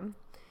one time.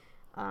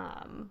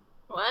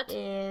 What?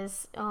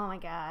 Is oh my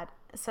god.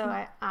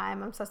 So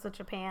I'm obsessed with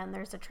Japan.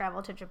 There's a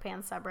travel to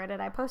Japan subreddit.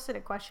 I posted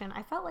a question.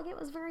 I felt like it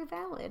was very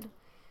valid.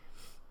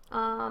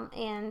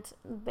 And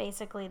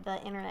basically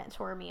the internet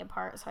tore me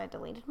apart, so I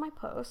deleted my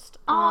post.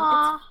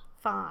 Aw. It's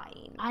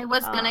fine. I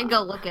was gonna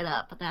go look it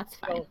up, but that's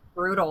fine.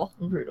 brutal.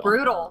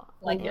 Brutal.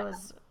 Like, It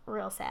was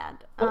real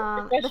sad.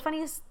 Oh, The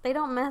funniest, they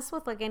don't mess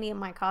with like any of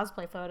my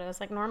cosplay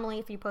photos. Like normally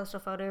if you post a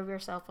photo of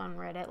yourself on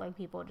Reddit, like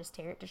people just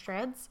tear it to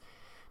shreds.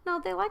 No,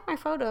 they like my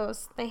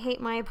photos. They hate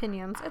my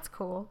opinions. It's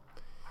cool.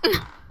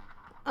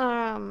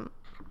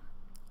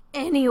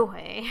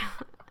 Anyway,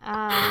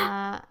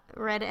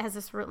 Reddit has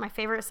this. My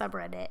favorite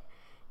subreddit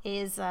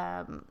is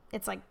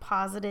it's like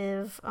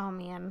positive. Oh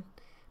man,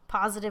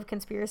 positive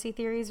conspiracy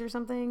theories or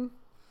something.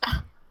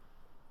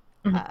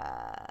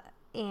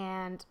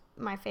 And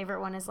my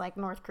favorite one is like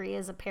North Korea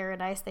is a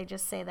paradise. They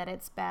just say that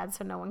it's bad,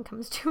 so no one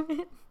comes to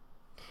it.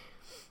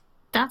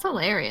 That's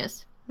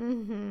hilarious.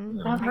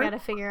 I gotta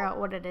figure out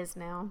what it is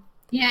now.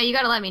 Yeah, you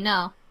gotta let me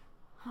know.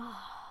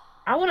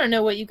 I want to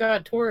know what you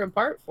got torn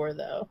apart for,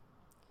 though.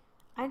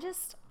 I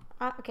just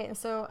okay.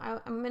 So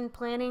I've been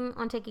planning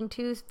on taking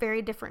 2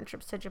 very different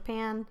trips to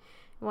Japan.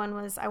 One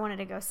was I wanted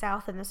to go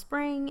south in the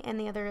spring, and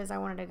the other is I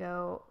wanted to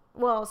go.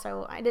 Well,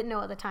 so I didn't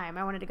know at the time.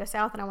 I wanted to go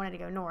south and I wanted to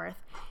go north,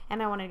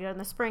 and I wanted to go in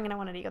the spring and I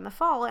wanted to go in the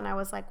fall. And I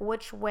was like,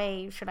 which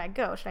way should I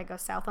go? Should I go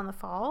south in the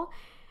fall,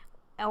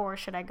 or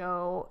should I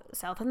go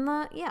south in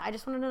the? Yeah, I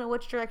just wanted to know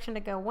which direction to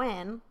go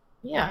when.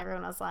 Yeah. And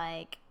everyone was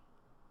like,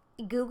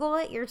 Google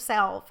it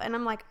yourself. And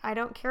I'm like, I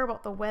don't care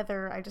about the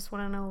weather. I just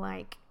want to know,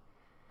 like,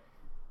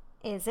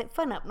 is it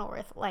fun up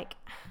north? Like,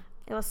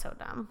 it was so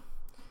dumb.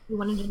 you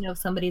wanted to know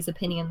somebody's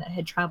opinion that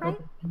had traveled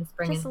Right. in the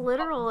spring. Just and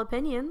literal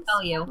opinions.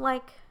 tell you.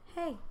 Like,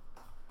 hey,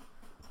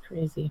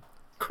 Crazy.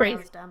 that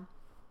was dumb.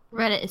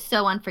 Reddit is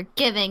so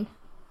unforgiving.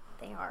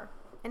 They are.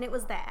 And it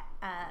was the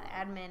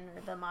admin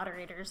or the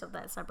moderators of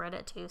that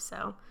subreddit too,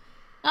 so.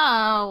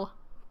 Oh.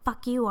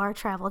 Fuck you, our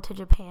travel to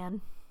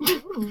Japan.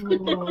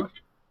 Ooh.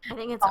 I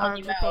think it's our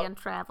Japan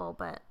travel,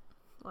 but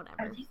whatever.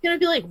 Are these gonna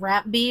be like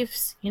rap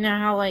beefs? You know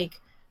how like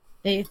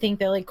they think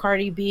that like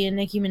Cardi B and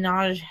Nicki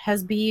Minaj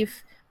has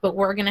beef, but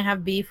we're gonna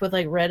have beef with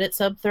like Reddit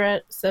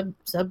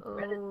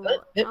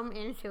Ooh, I'm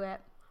into it.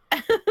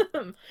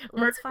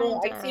 Murder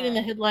Blow, I see it in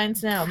the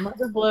headlines now.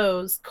 Murder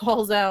Blows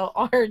calls out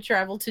our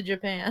travel to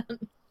Japan.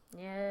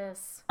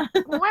 Yes.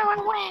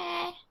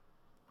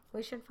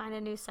 We should find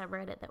a new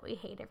subreddit that we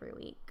hate every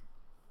week.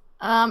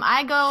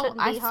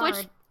 I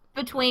switch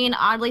between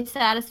oddly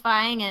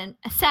satisfying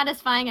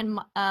and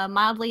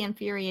mildly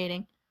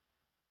infuriating.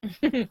 Oh,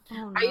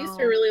 no. I used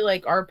to really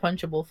like our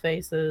punchable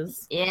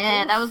faces.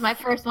 Yeah, that was my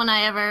first one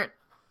I ever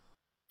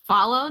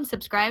followed and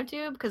subscribed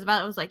to because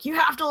about it was like, you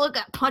have to look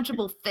at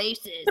punchable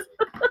faces.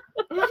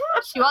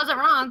 She wasn't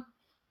wrong.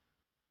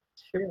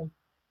 True.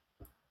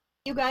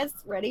 You guys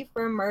ready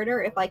for a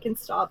murder if I can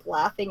stop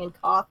laughing and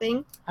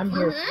coughing? I'm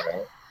here for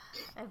it.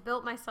 I've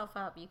built myself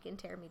up. You can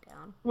tear me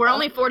down. We're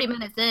only 40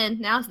 minutes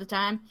in. Now's the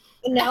time.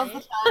 Now's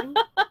the time.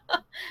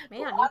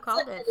 Man, you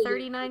called it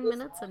 39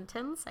 minutes and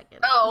 10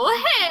 seconds.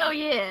 Oh, hell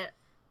yeah.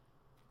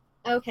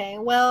 Okay,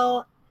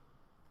 well,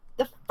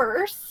 the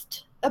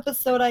first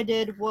episode I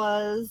did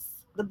was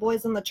The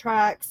Boys on the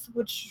Tracks,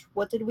 which,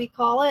 what did we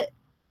call it?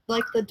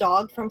 Like the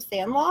dog from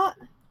Sandlot?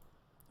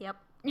 Yep.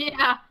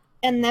 Yeah.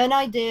 And then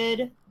I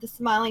did The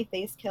Smiley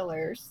Face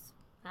Killers.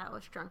 That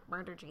was Drunk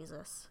Murder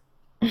Jesus.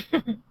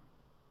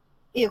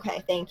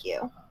 Okay, thank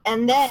you.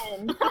 And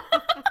then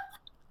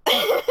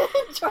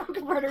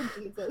Drunk Murder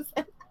Jesus.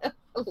 I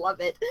love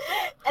it.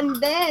 And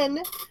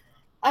then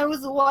I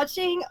was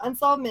watching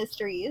Unsolved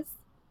Mysteries.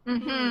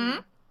 Mm-hmm.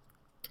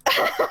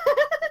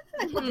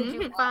 Did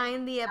you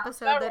find the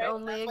episode that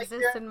only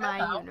exists in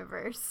my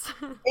universe?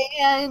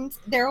 And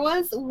there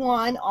was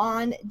one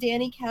on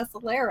Danny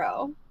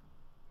Casolaro.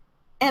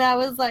 And I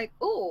was like,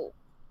 ooh,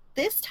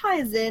 this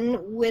ties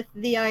in with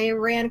the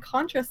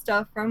Iran-Contra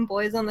stuff from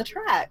Boys on the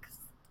Tracks.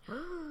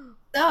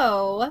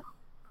 So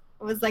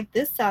I was like,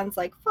 this sounds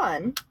like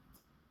fun.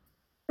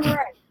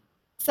 Alright.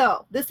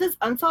 So this is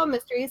Unsolved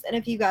Mysteries, and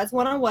if you guys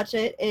want to watch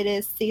it, it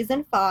is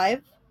season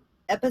 5,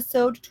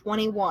 episode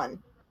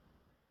 21.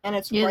 And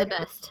it's You're right the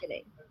best.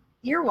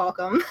 You're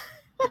welcome.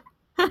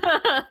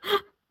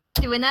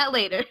 Doing that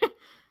later.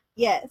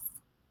 Yes.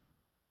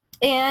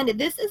 And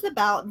this is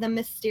about the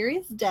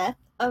mysterious death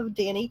of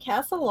Danny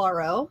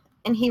Casolaro,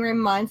 and he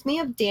reminds me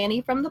of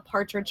Danny from the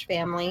Partridge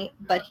Family,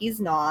 but he's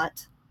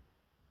not.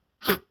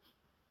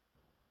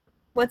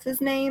 What's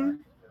his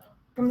name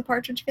from the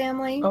Partridge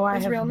Family? Oh,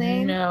 his real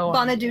name? No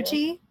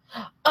Bonaducci?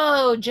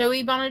 Oh,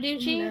 Joey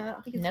Bonaducci? No,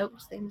 I think his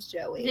first name's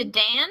Joey. Is it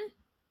Dan?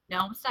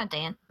 No, it's not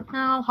Dan.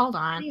 No, hold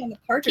on. On the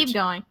Partridge. Keep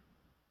going.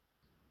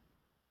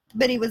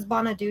 But he was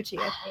Bonaducci,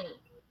 I think.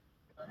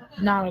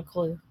 Not a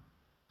clue.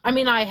 I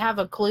mean, I have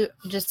a clue.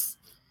 Just,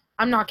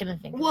 I'm not going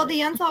to think. Well, of the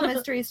it. Unsolved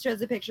Mysteries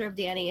shows a picture of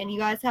Danny, and you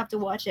guys have to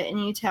watch it,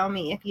 and you tell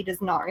me if he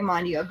does not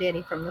remind you of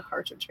Danny from the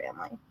Partridge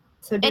Family.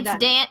 So do it's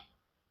that. Dan.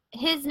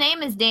 His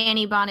name is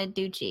Danny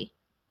Bonaducci.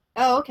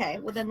 Oh, okay.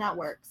 Well, then that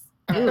works.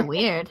 Ooh,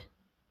 weird.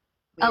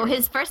 Oh,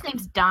 his first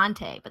name's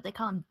Dante, but they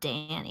call him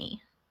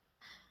Danny.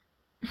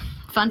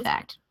 Fun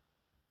fact.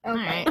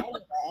 Okay. Right.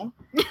 Anyway,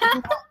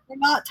 we're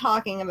not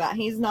talking about.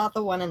 He's not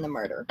the one in the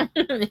murder.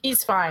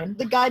 He's fine.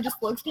 The guy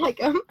just looks like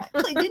him.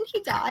 Actually, didn't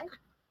he die?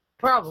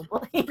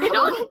 Probably.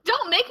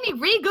 Don't make me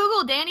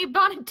re-Google Danny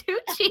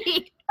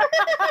Bonaducci.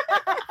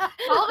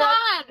 Hold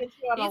on. Get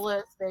you on a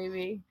list,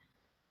 baby.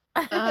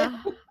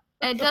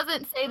 It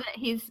doesn't say that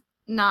he's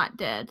not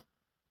dead.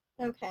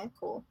 Okay,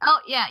 cool. Oh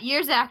yeah,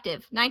 years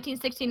active,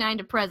 1969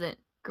 to present.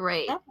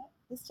 Great. Okay,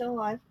 he's still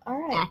alive. All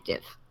right.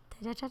 Active.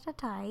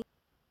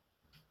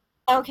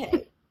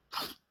 Okay.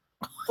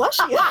 Bless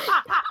you.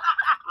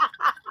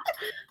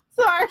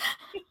 Sorry.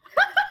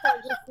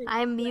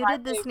 I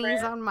muted the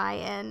sneeze on my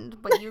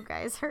end, but you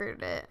guys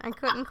heard it. I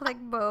couldn't click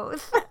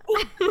both.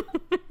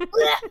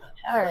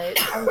 All right,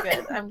 I'm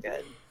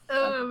good.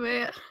 Oh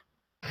man.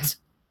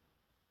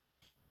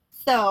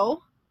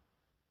 So,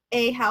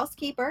 a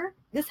housekeeper.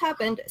 This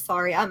happened.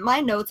 Sorry, my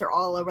notes are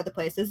all over the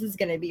place. This is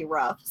going to be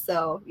rough,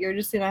 so you're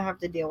just going to have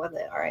to deal with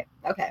it. All right.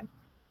 Okay.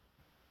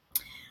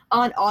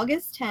 On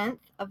August 10th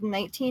of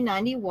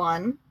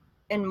 1991,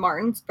 in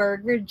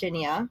Martinsburg,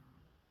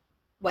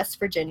 West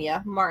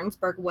Virginia,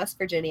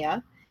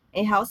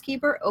 a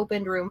housekeeper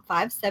opened room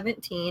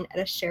 517 at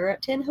a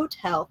Sheraton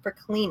hotel for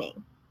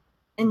cleaning,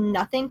 and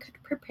nothing could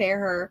prepare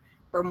her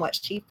from what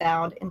she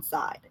found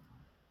inside.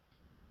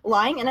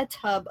 Lying in a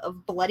tub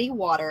of bloody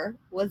water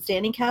was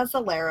Danny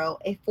Casolaro,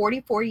 a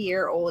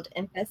 44-year-old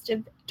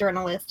investigative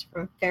journalist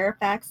from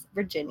Fairfax,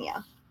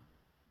 Virginia.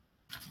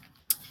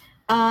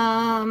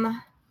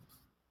 My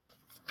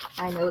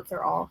notes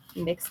are all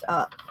mixed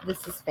up.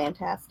 This is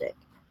fantastic.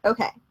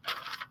 Okay.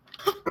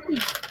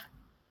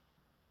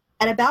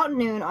 At about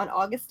noon on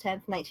August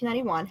 10th,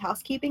 1991,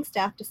 housekeeping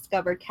staff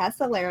discovered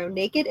Casolaro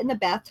naked in the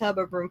bathtub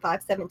of room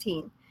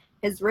 517.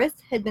 His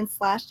wrists had been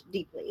slashed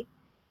deeply.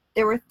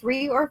 There were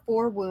 3 or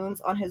 4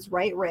 wounds on his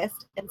right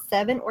wrist and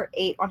 7 or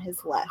 8 on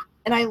his left.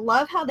 And I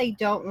love how they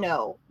don't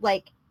know.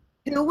 Like,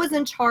 Who was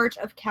in charge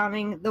of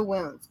counting the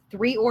wounds?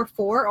 3 or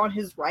 4 on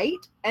his right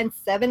and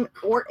 7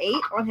 or 8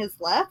 on his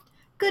left?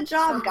 Good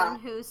job, guys.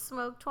 Someone who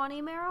smoked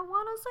 20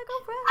 marijuana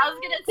cigarettes. I was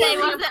gonna say,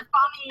 was it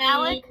Rami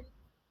Malek?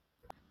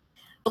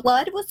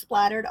 Blood was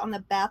splattered on the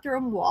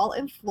bathroom wall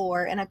and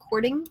floor, and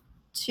according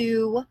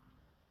to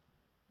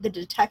the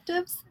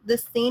detectives, the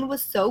scene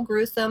was so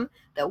gruesome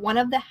that one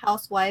of the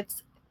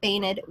housewives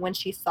fainted when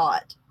she saw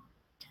it.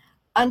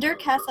 Under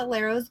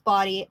Casolaro's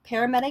body,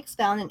 paramedics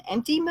found an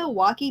empty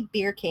Milwaukee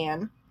beer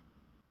can.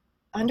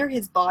 Under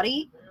his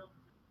body,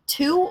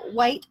 2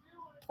 white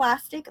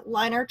plastic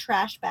liner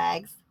trash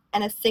bags,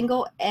 and a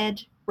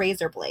single-edged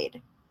razor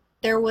blade.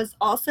 There was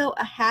also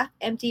a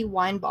half-empty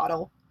wine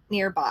bottle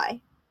nearby.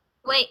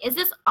 Wait, is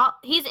this all?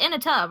 He's in a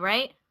tub,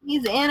 right?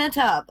 He's in a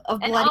tub of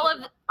bloody...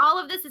 And all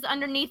of this is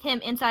underneath him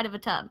inside of a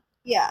tub.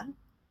 Yeah.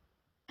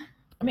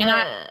 I mean,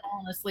 I'm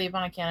falling asleep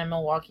on a can of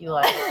Milwaukee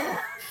Light.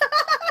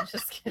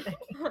 Just kidding.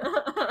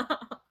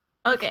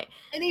 Okay.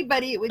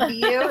 Anybody, it would be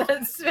you.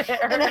 That's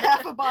fair. And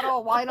half a bottle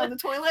of wine on the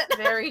toilet.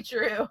 Very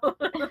true.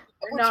 You're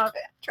not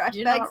trash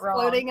you're bags not wrong.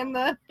 floating in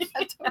the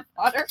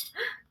water.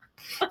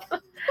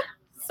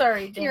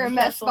 Sorry, Danny You're a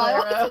mess,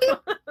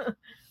 Casolaro.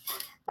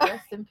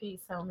 Rest in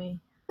peace, homie.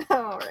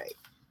 All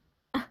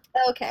right.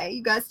 Okay,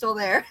 you guys still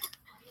there?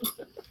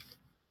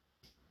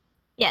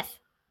 Yes.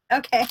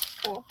 Okay,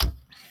 cool.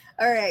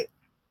 All right.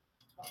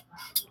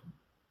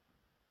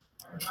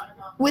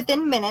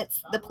 Within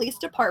minutes, the police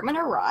department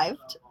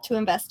arrived to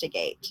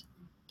investigate.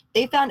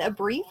 They found a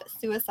brief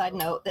suicide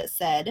note that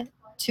said,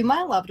 "To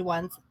my loved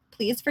ones,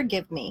 please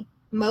forgive me,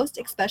 most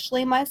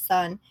especially my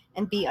son,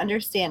 and be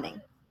understanding.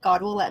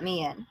 God will let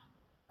me in."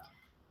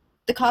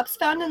 The cops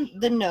found in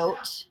the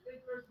note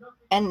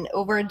and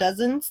over a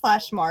dozen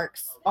slash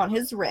marks on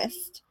his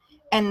wrist,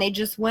 and they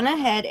just went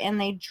ahead and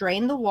they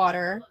drained the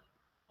water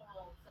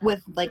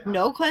with like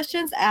no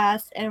questions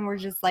asked, and were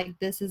just like,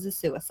 this is a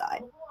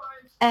suicide.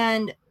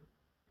 And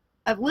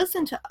I've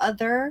listened to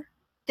other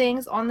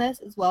things on this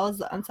as well as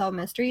the Unsolved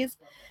Mysteries,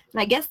 and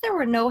I guess there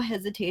were no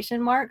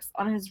hesitation marks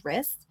on his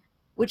wrist,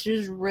 which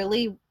is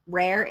really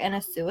rare in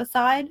a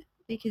suicide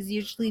because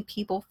usually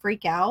people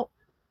freak out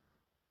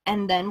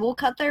and then will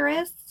cut their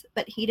wrists,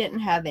 but he didn't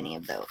have any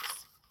of those.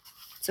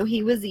 So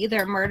he was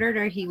either murdered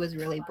or he was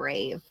really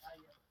brave.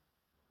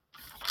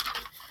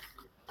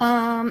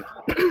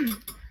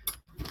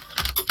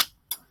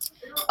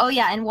 Oh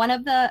yeah, and one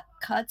of the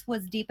cuts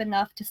was deep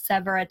enough to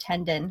sever a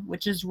tendon,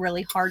 which is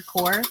really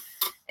hardcore,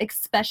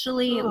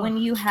 especially when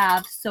you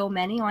have so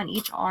many on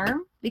each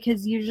arm,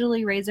 because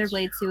usually razor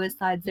blade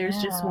suicides,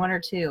 there's just 1 or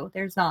 2.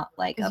 There's not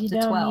like up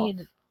to 12.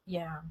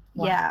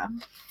 Wow. Yeah.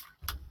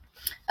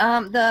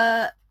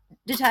 The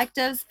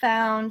detectives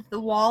found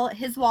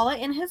his wallet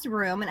in his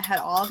room, and it had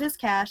all of his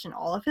cash and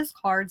all of his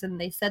cards,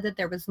 and they said that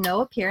there was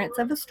no appearance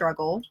of a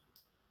struggle.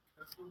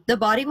 The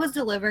body was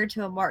delivered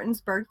to a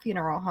Martinsburg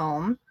funeral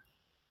home,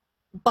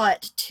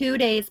 but 2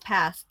 days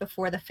passed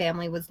before the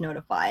family was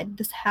notified.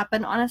 This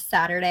happened on a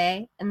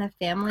Saturday, and the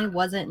family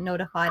wasn't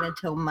notified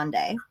until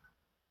Monday.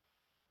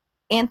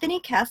 Anthony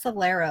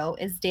Casolaro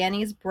is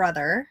Danny's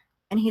brother,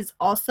 and he's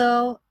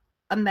also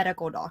a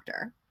medical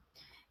doctor.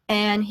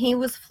 And he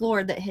was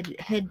floored that it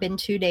had been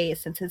 2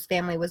 days since his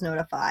family was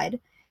notified.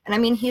 And I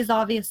mean, he's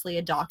obviously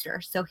a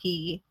doctor, so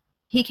he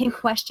can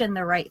question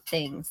the right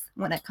things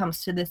when it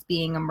comes to this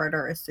being a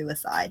murder or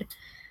suicide.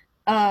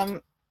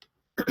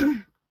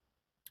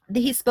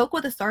 He spoke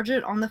with a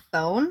sergeant on the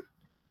phone,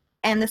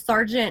 and the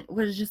sergeant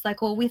was just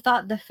like, well, we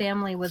thought the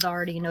family was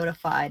already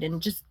notified, and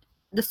just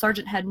the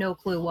sergeant had no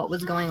clue what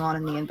was going on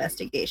in the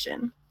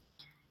investigation.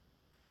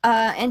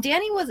 And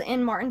Danny was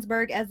in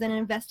Martinsburg as an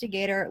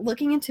investigator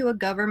looking into a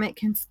government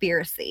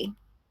conspiracy.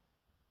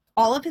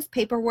 All of his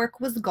paperwork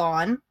was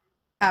gone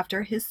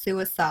after his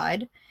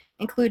suicide,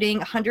 including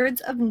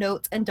hundreds of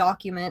notes and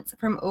documents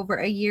from over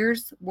a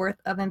year's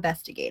worth of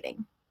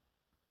investigating.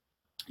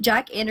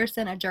 Jack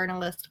Anderson, a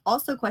journalist,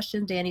 also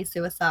questioned Danny's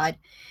suicide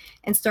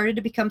and started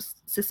to become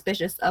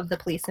suspicious of the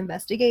police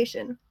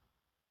investigation.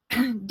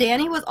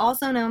 Danny was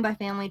also known by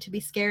family to be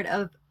scared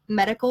of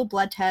medical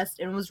blood tests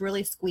and was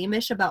really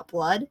squeamish about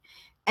blood,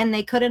 and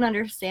they couldn't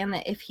understand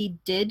that if he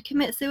did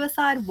commit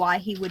suicide, why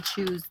he would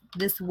choose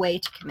this way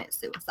to commit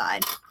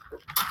suicide.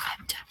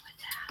 I'm done with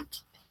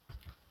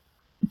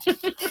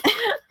that.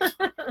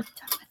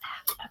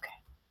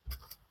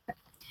 Okay.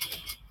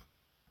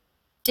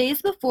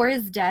 Days before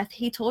his death,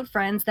 he told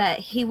friends that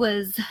he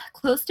was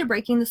close to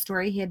breaking the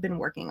story he had been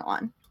working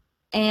on.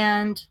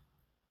 And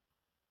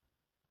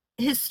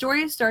his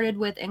story started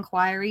with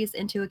inquiries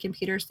into a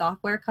computer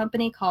software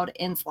company called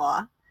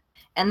Inslaw.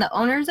 And the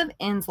owners of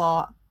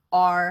Inslaw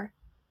are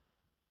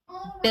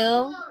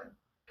Bill.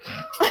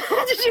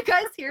 Did you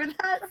guys hear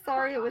that?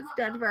 Sorry, it was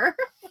Denver.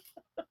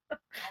 I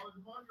was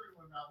wondering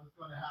when that was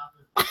going to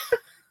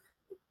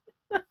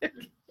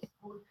happen.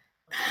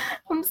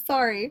 I'm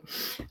sorry.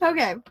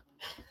 Okay.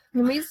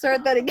 Let me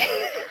start that again.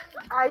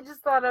 I just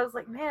thought, I was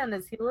like, man,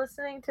 is he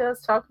listening to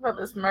us talk about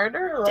this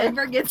murder? Like...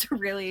 Denver gets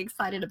really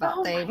excited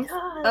about things.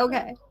 My God.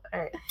 Okay.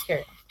 All right,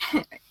 carry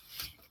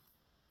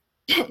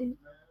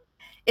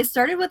It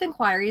started with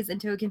inquiries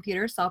into a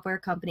computer software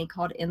company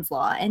called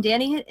Inslaw, and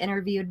Danny had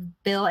interviewed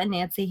Bill and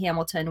Nancy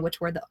Hamilton,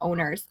 which were the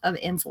owners of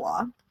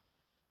Inslaw.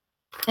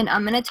 And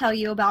I'm going to tell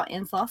you about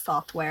Inslaw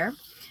Software.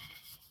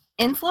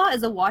 Inslaw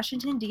is a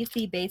Washington,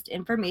 D.C. based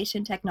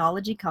information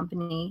technology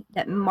company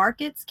that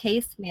markets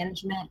case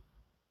management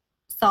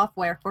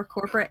software for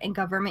corporate and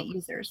government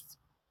users.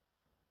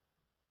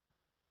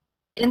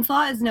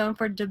 Inslaw is known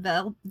for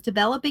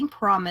developing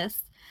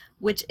Promise,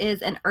 which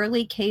is an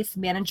early case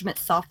management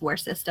software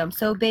system.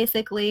 So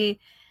basically,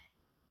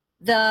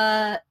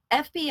 the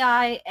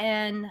FBI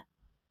and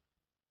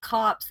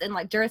cops and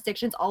like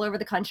jurisdictions all over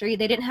the country,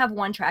 they didn't have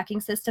one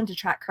tracking system to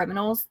track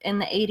criminals in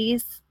the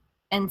 80s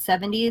and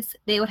 70s.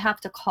 They would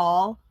have to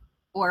call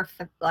or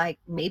like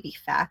maybe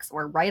fax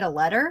or write a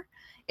letter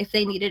if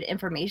they needed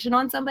information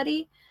on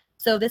somebody.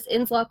 So this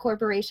Inslaw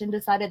Corporation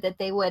decided that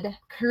they would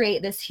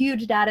create this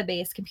huge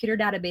database, computer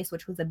database,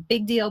 which was a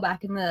big deal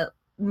back in the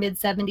mid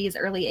 70s,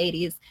 early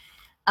 80s.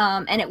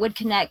 And it would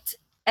connect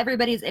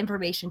everybody's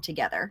information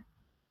together.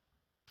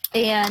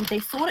 And they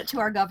sold it to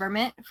our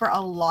government for a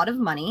lot of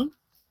money.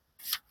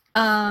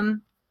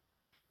 But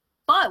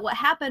what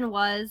happened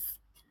was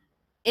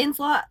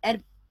Inslaw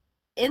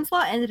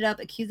ended up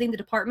accusing the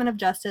Department of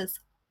Justice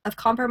of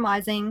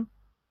compromising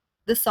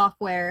the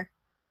software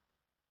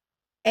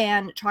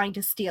and trying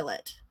to steal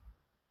it.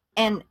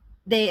 And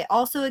they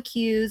also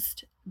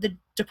accused the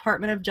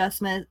Department of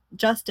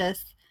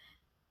Justice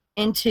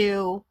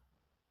into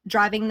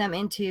driving them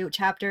into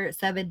Chapter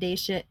 7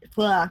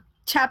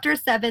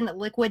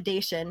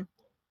 liquidation,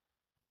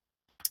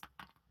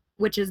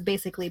 which is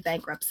basically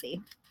bankruptcy.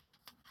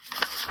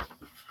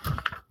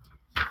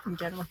 I'm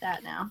done with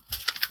that now.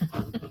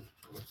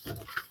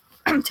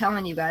 I'm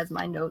telling you guys,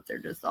 my notes are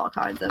just all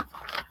kinds of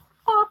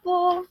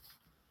awful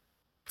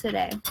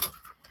today.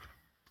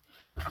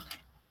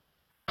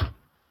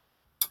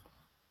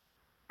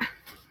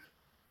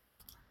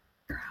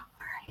 Girl,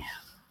 where I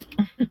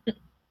am.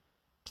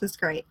 This is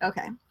great.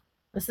 Okay.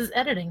 This is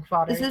editing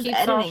fodder. This is Keep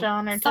editing. Sasha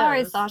on her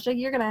Sorry, toes. Sasha,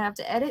 you're gonna have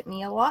to edit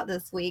me a lot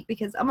this week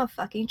because I'm a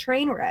fucking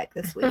train wreck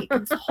this week.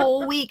 This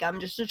whole week I'm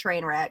just a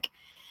train wreck.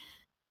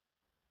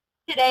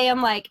 Today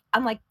I'm like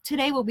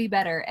today will be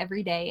better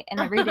every day, and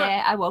every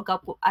day I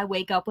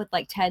wake up with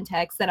like 10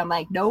 texts and I'm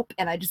like nope,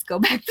 and I just go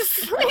back to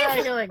sleep.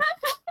 Yeah, you're like,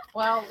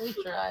 well, we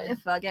tried.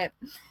 Fuck it.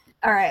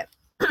 All right.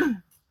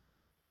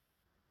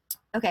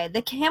 Okay,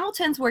 the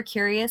Hamiltons were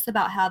curious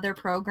about how their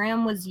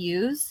program was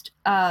used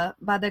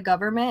by the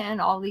government in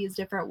all these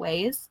different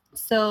ways.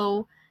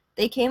 So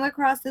they came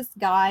across this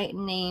guy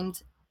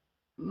named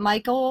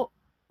Michael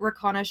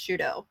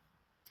Riconosciuto.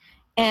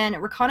 And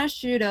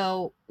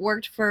Riconosciuto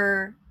worked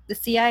for the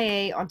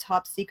CIA on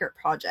top secret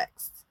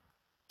projects.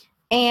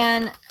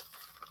 And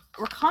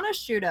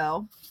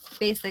Riconosciuto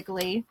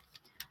basically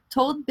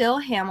told Bill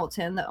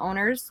Hamilton, the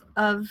owners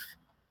of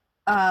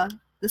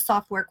the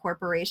software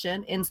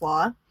corporation,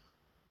 Inslaw,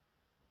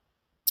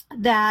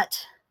 that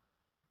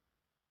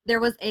there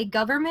was a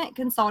government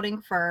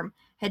consulting firm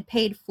had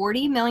paid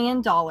 $40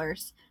 million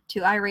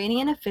to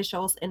Iranian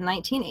officials in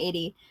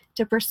 1980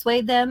 to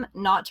persuade them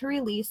not to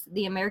release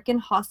the American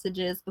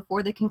hostages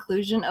before the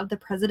conclusion of the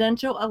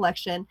presidential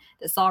election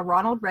that saw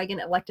Ronald Reagan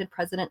elected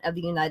president of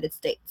the United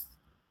States.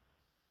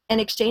 In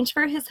exchange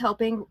for his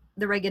helping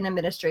the Reagan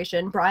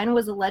administration, Brian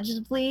was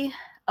allegedly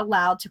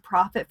allowed to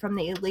profit from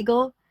the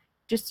illegal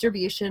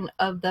distribution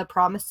of the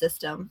Promise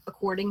system,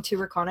 according to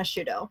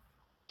Riconosciuto.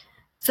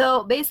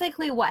 So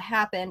basically what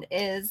happened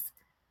is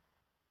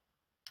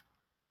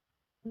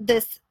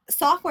this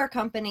software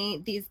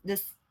company,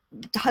 this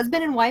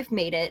husband and wife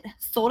made it,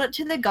 sold it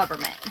to the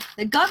government.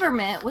 The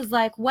government was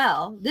like,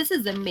 well, this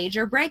is a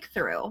major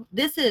breakthrough.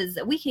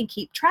 We can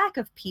keep track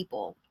of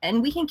people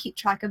and we can keep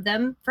track of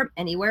them from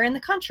anywhere in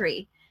the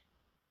country.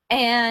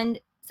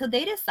 And so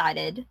they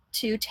decided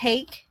to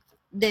take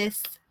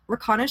this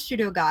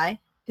Riconosciuto guy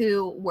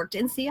who worked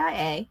in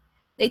CIA.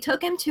 They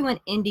took him to an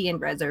Indian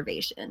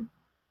reservation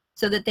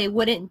so that they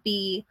wouldn't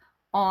be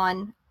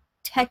on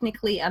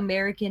technically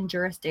American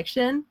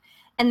jurisdiction.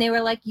 And they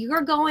were like,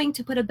 you're going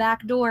to put a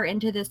back door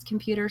into this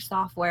computer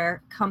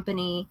software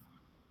company,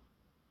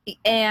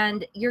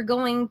 and you're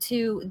going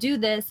to do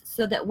this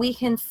so that we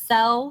can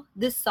sell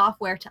this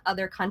software to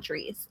other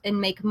countries and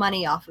make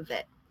money off of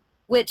it,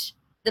 which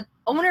the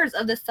owners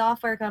of the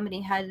software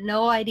company had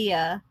no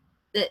idea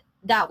that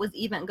that was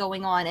even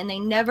going on, and they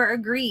never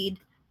agreed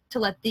to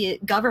let the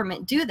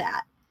government do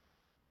that.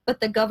 But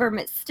the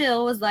government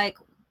still was like,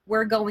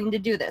 we're going to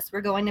do this.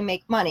 We're going to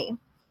make money.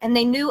 And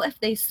they knew if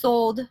they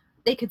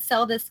could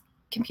sell this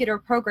computer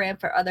program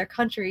for other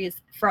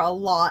countries for a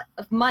lot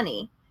of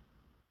money.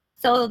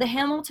 So the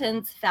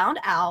Hamiltons found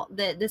out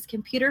that this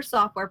computer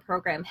software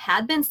program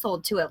had been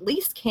sold to at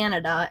least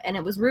Canada, and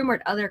it was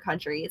rumored other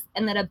countries,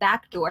 and that a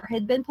backdoor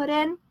had been put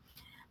in.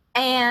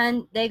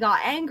 And they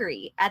got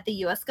angry at the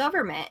U.S.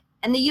 government.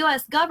 And the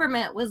U.S.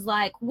 government was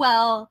like,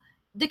 well,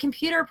 the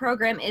computer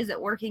program isn't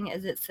working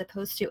as it's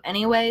supposed to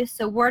anyway,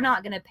 so we're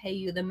not going to pay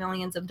you the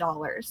millions of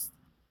dollars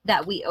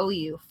that we owe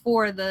you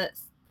for the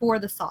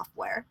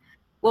software.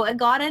 Well, it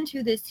got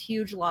into this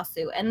huge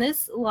lawsuit, and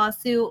this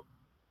lawsuit,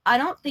 I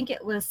don't think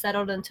it was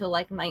settled until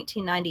like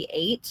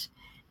 1998,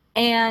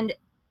 and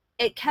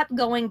it kept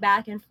going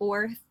back and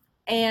forth.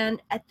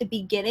 And at the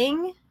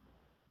beginning,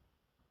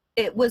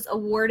 it was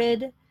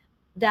awarded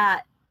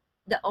that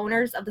the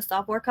owners of the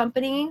software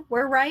company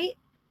were right,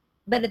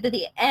 but at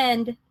the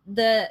end,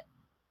 the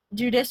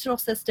judicial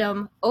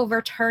system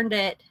overturned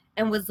it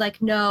and was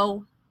like,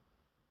 no,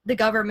 the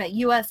government,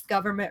 U.S.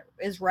 government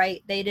is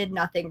right. They did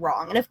nothing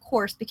wrong. And of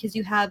course, because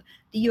you have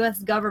the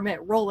U.S.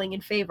 government rolling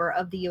in favor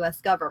of the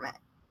U.S. government.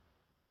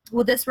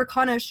 Well, this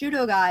Rakano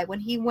Shudo guy,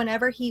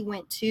 whenever he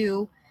went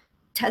to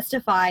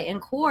testify in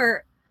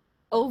court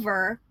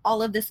over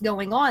all of this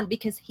going on,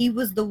 because he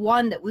was the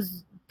one that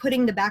was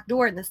putting the back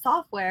door in the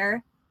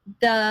software,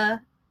 the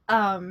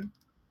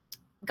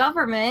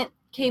government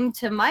came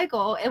to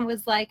Michael and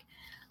was like,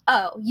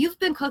 oh, you've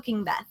been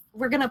cooking meth.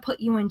 We're going to put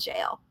you in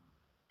jail.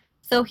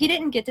 So he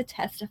didn't get to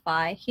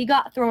testify. He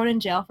got thrown in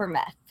jail for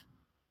meth.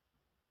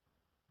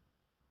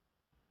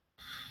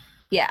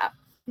 Yeah.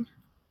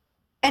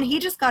 And he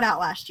just got out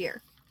last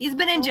year. He's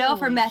been in jail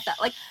for meth.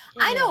 Like,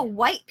 I know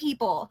white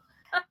people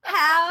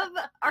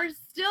are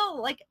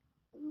still, like,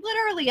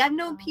 literally, I've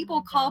known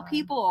people call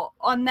people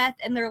on meth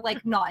and they're,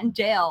 like, not in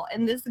jail.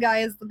 And this guy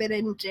has been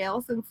in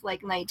jail since,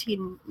 like,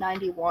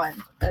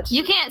 1991.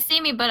 You can't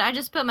see me, but I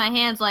just put my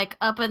hands, like,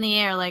 up in the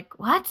air, like,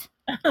 what?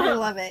 I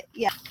love it.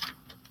 Yeah.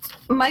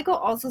 Michael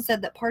also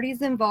said that parties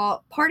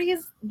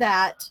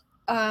that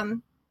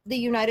the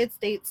United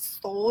States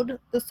sold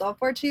the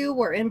software to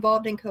were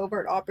involved in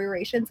covert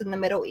operations in the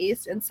Middle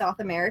East and South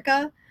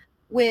America,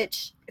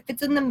 which, if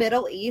it's in the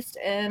Middle East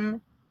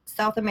and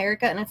South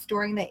America and it's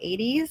during the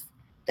 80s,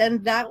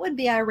 then that would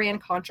be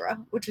Iran-Contra,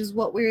 which is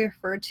what we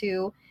referred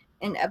to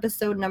in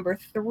episode number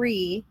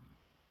 3.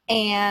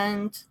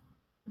 And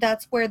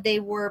that's where they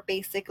were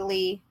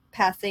basically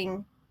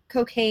passing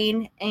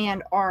cocaine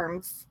and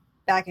arms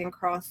back and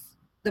across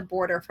the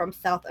border from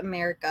South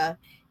America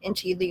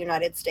into the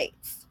United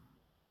States.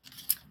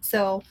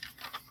 So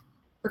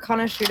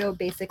Rakano Shudo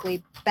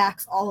basically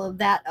backs all of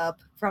that up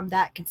from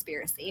that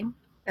conspiracy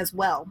as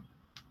well.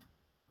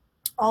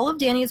 All of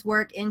Danny's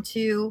work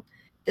into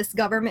this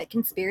government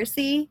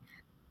conspiracy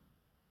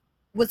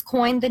was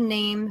coined the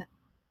name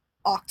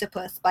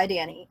octopus by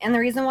Danny. And the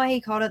reason why he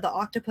called it the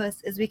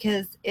octopus is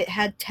because it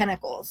had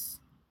tentacles.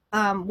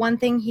 One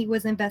thing he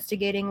was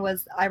investigating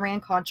was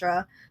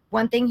Iran-Contra.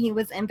 One thing he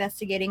was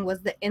investigating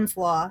was the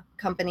Inslaw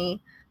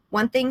company.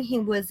 One thing he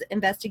was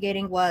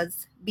investigating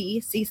was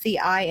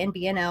BCCI and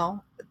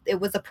BNL. It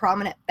was a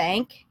prominent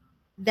bank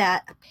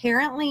that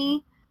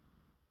apparently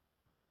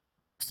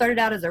started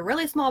out as a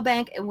really small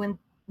bank, and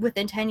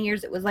within 10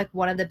 years, it was like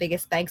one of the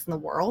biggest banks in the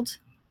world.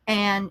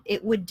 And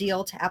it would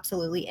deal to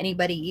absolutely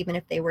anybody, even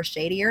if they were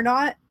shady or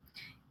not.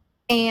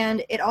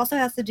 And it also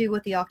has to do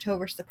with the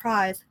October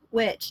surprise,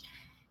 which,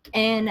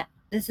 and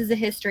this is a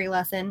history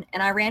lesson,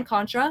 in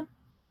Iran-Contra,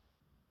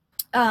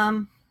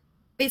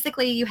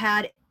 basically you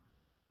had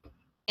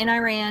in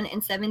Iran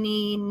in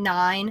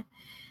 79,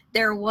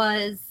 there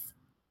was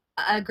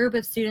a group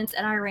of students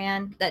in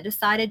Iran that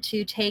decided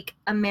to take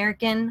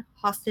American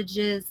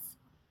hostages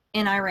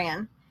in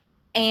Iran.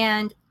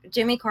 And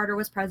Jimmy Carter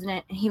was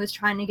president, and he was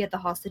trying to get the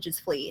hostages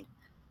freed.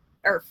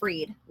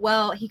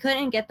 Well, he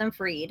couldn't get them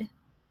freed,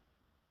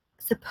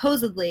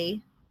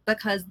 supposedly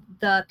because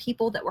the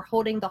people that were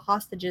holding the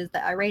hostages,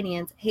 the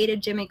Iranians,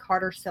 hated Jimmy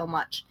Carter so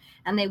much,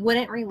 and they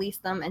wouldn't release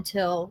them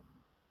until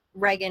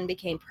Reagan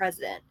became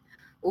president.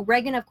 Well,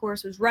 Reagan, of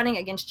course, was running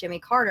against Jimmy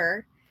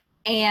Carter,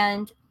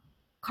 and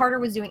Carter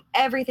was doing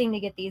everything to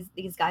get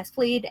these guys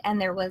freed,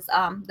 and there was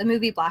the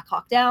movie Black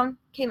Hawk Down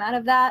came out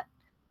of that.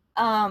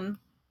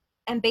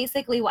 And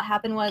basically what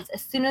happened was,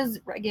 as soon as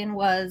Reagan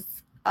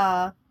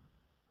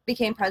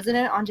became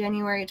president on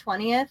January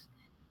 20th,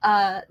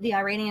 the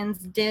Iranians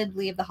did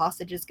leave the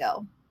hostages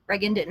go.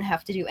 Reagan didn't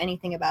have to do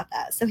anything about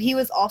that. So he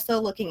was also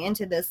looking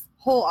into this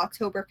whole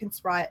October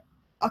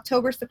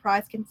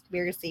surprise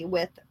conspiracy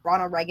with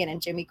Ronald Reagan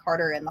and Jimmy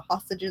Carter and the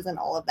hostages and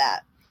all of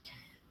that.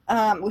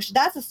 Which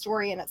that's a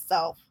story in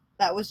itself.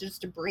 That was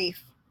just a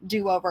brief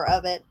do-over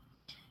of it.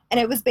 And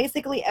it was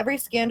basically every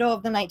scandal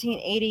of the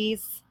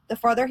 1980s. The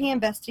farther he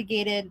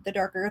investigated, the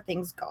darker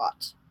things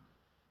got.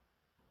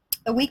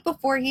 A week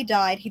before he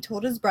died, he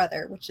told his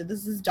brother, which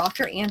this is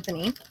Dr.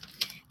 Anthony,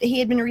 that he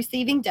had been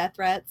receiving death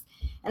threats,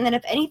 and that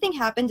if anything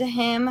happened to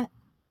him,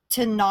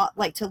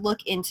 to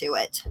look into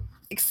it,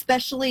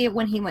 especially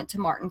when he went to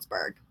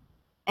Martinsburg.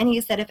 And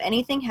he said, if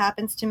anything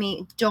happens to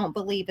me, don't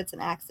believe it's an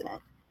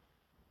accident.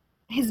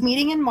 His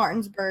meeting in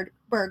Martinsburg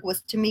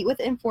was to meet with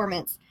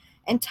informants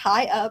and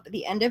tie up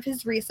the end of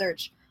his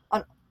research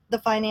on the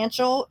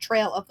financial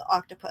trail of the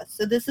octopus.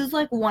 So this is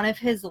like one of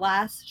his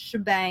last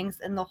shebangs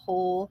in the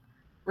whole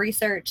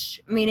research,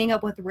 meeting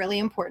up with really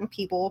important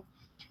people.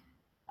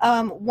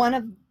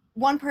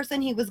 One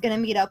person he was going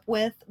to meet up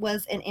with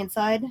was an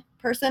inside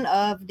person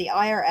of the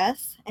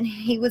IRS, and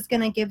he was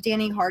going to give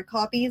Danny hard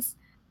copies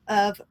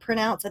of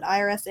printouts and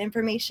IRS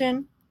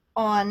information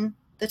on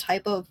the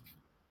type of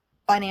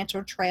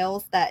financial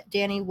trails that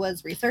Danny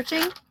was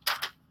researching.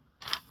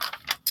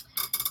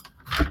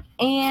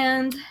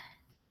 And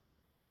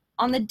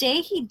on the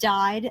day he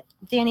died,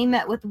 Danny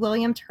met with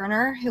William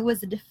Turner, who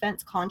was a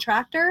defense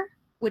contractor,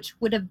 which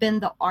would have been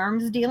the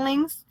arms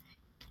dealings.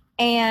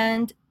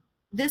 And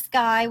this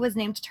guy was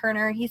named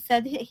Turner. He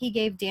said that he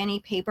gave Danny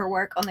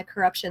paperwork on the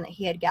corruption that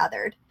he had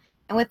gathered.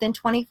 And within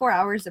 24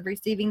 hours of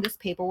receiving this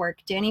paperwork,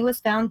 Danny was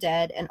found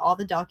dead and all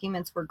the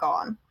documents were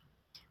gone.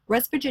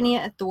 West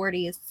Virginia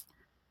authorities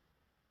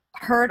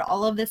heard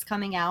all of this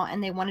coming out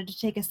and they wanted to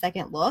take a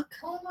second look.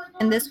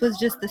 And this was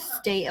just the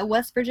state of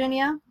West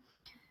Virginia.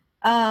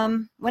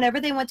 Whenever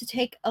they went to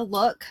take a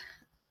look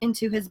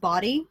into his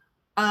body,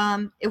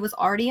 it was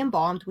already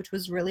embalmed, which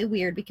was really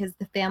weird because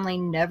the family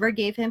never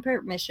gave him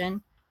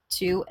permission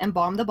to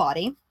embalm the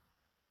body.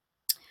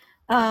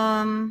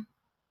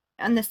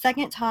 And the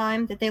second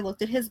time that they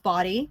looked at his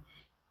body,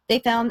 they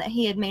found that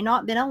he had may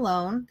not been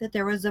alone, that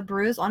there was a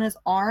bruise on his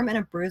arm and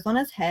a bruise on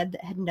his head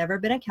that had never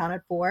been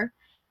accounted for,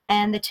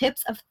 and the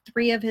tips of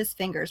 3 of his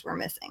fingers were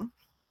missing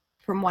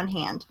from one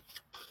hand.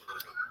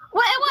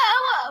 What?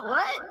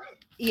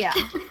 Yeah.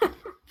 So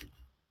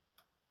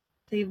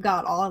you've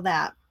got all of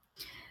that.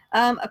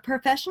 A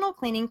professional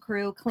cleaning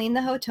crew cleaned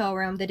the hotel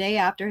room the day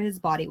after his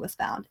body was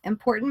found.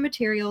 Important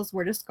materials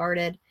were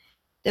discarded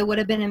that would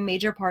have been a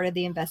major part of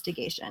the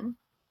investigation.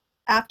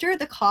 After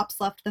the cops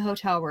left the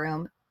hotel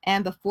room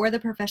and before the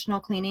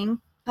professional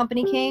cleaning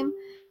company came,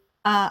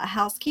 a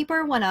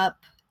housekeeper went up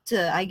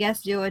to, I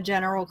guess, do a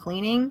general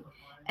cleaning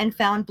and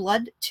found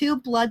 2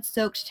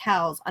 blood-soaked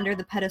towels under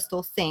the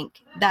pedestal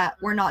sink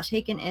that were not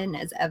taken in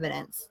as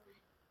evidence.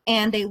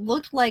 And they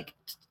looked like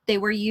they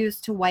were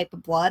used to wipe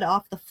blood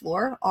off the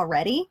floor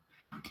already.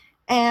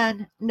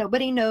 And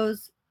nobody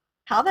knows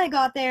how they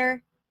got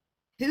there,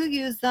 who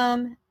used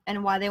them,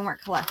 and why they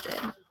weren't collected.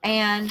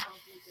 And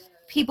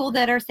people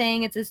that are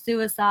saying it's a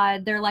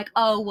suicide, they're like,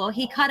 oh, well,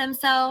 he cut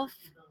himself,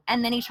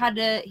 and then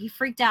he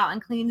freaked out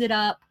and cleaned it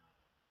up,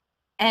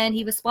 and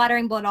he was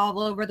splattering blood all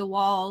over the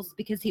walls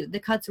because the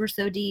cuts were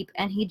so deep,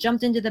 and he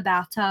jumped into the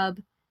bathtub,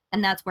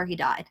 and that's where he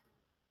died.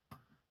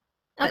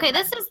 Okay,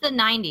 this is the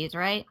 90s,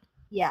 right?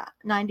 Yeah,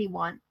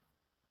 91.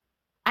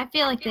 I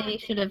feel like they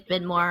should have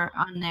been more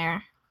on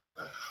their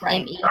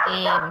Right. ME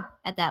game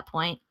at that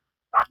point.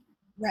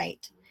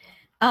 Right.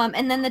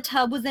 And then the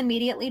tub was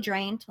immediately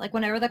drained. Like,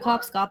 whenever the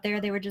cops got there,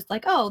 they were just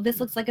like, oh, this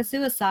looks like a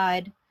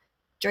suicide.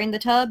 Drained the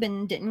tub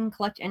and didn't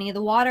collect any of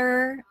the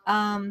water.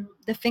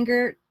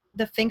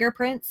 The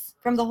fingerprints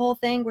from the whole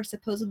thing were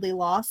supposedly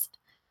lost.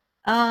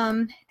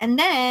 And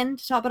then,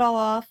 to top it all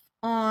off,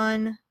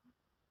 on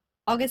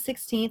August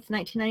 16th,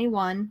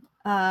 1991,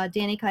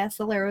 Danny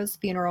Casolaro's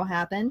funeral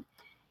happened.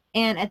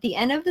 And at the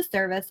end of the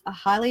service, a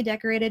highly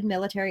decorated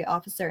military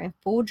officer in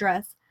full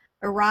dress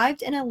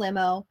arrived in a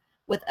limo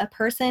with a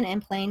person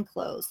in plain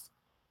clothes.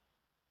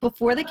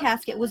 Before the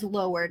casket was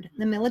lowered,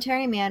 the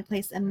military man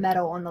placed a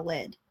medal on the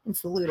lid and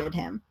saluted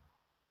him.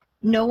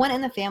 No one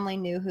in the family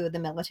knew who the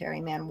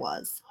military man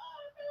was.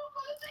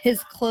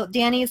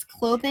 Danny's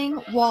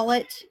clothing,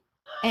 wallet,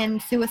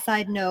 and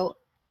suicide note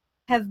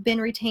have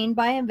been retained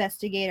by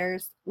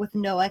investigators with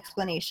no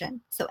explanation.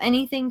 So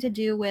anything to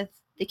do with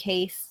the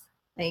case,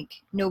 like,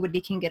 nobody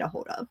can get a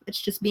hold of.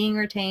 It's just being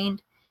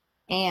retained,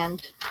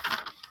 and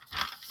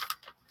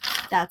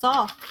that's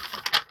all.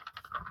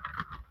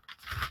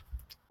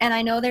 And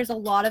I know there's a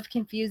lot of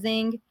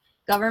confusing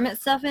government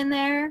stuff in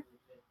there,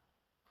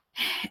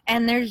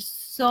 and there's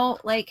so,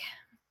 like,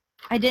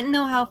 I didn't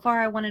know how far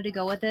I wanted to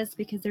go with this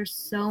because there's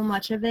so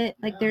much of it.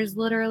 Like, there's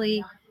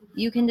literally,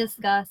 you can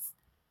discuss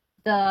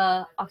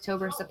the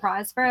October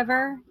surprise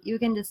forever. You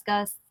can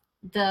discuss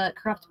the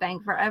corrupt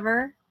bank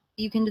forever.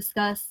 You can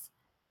discuss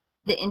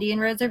the Indian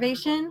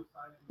reservation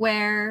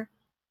where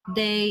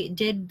they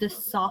did the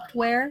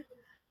software,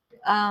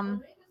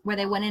 where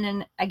they went in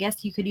and, I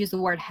guess you could use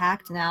the word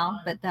hacked now,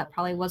 but that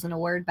probably wasn't a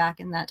word back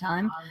in that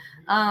time.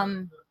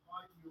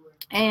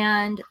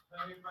 And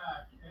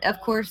of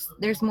course,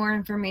 there's more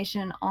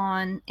information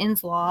on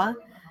Inslaw.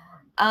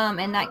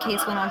 And that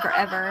case went on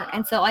forever.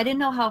 And so I didn't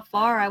know how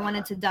far I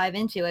wanted to dive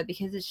into it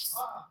because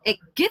it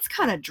gets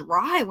kind of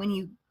dry when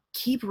you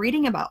keep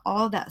reading about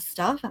all that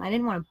stuff. And I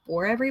didn't want to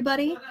bore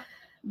everybody,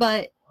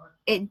 but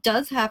it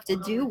does have to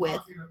do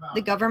with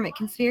the government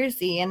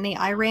conspiracy and the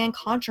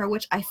Iran-Contra,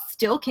 which I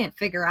still can't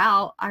figure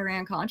out,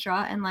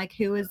 Iran-Contra, and like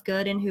who is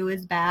good and who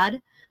is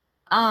bad.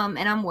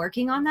 And I'm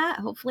working on that.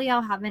 Hopefully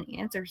I'll have an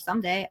answer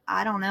someday.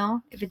 I don't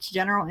know if it's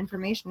general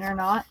information or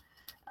not.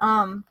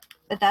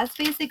 But that's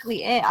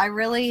basically it.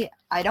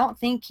 I don't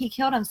think he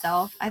killed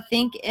himself. I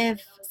think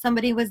if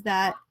somebody was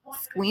that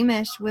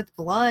squeamish with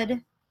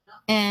blood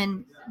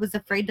and was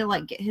afraid to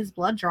like get his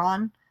blood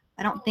drawn,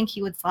 I don't think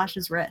he would slash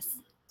his wrists.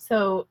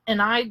 So,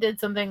 and I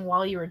did something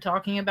while you were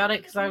talking about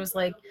it because I was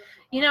like,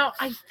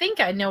 I think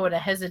I know what a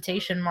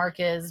hesitation mark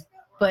is,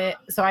 but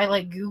so I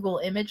like Google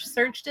image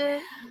searched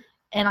it,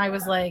 and I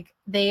was like,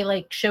 they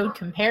like showed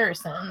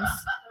comparisons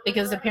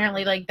because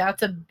apparently like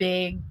that's a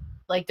big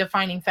like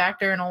defining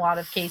factor in a lot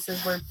of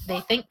cases where they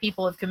think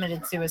people have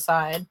committed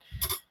suicide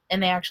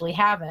and they actually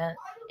haven't.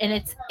 And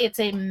it's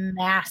a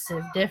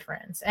massive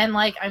difference. And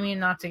like, I mean,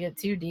 not to get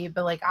too deep,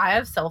 but like I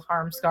have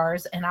self-harm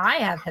scars and I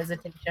have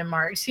hesitation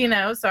marks, you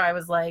know? So I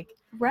was like,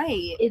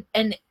 right.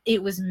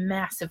 It was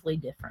massively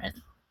different.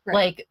 Right.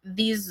 Like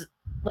these,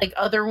 like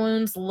other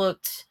wounds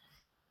looked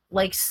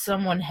like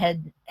someone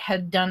had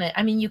done it.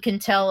 I mean, you can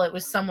tell it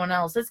was someone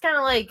else. It's kind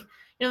of like,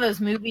 you know,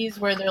 those movies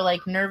where they're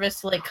like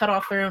nervous to like cut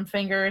off their own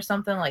finger or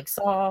something, like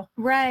Saw.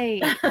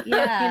 Right.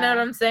 Yeah. You know what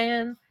I'm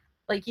saying?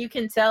 Like you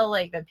can tell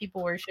like that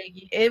people were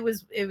shaky. It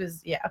was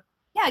yeah.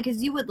 Yeah,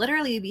 because you would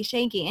literally be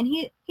shaky. And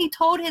he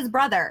told his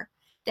brother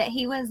that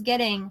he was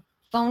getting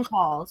phone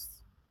calls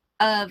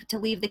to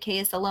leave the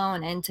case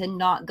alone and to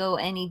not go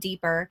any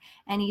deeper.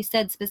 And he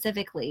said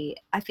specifically,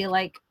 I feel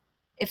like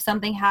if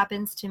something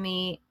happens to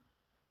me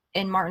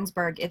in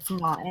Martinsburg, it's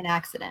not an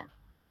accident.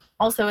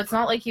 Also, it's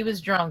not like he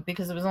was drunk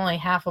because it was only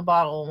half a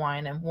bottle of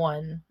wine and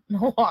one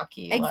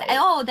Milwaukee.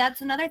 Oh,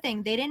 that's another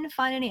thing. They didn't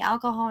find any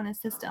alcohol in his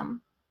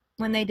system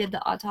when they did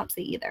the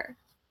autopsy either.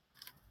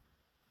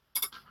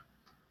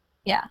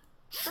 Yeah.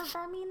 Does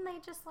that mean they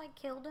just like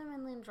killed him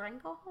and then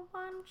drank a whole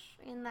bunch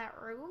in that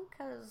room?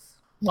 Cause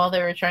while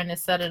they were trying to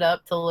set it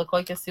up to look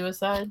like a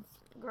suicide.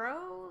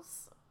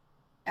 Gross.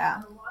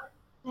 Yeah.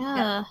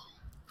 Yeah.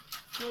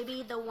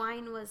 Maybe the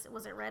wine was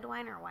it red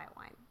wine or white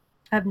wine?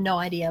 I have no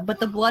idea, but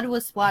the blood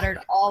was splattered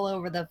all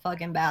over the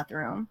fucking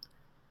bathroom.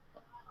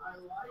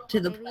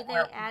 Maybe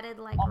they added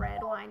like red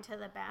wine to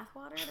the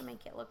bathwater to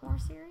make it look more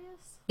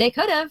serious. They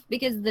could have,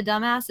 because the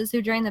dumbasses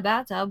who drained the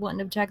bathtub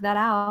wouldn't have checked that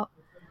out.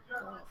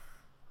 Well,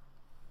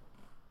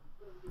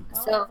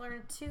 So I've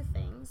learned two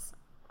things.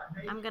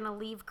 I'm gonna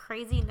leave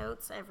crazy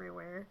notes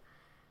everywhere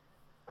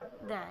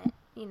that,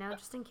 you know,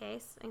 just in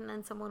case, and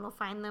then someone will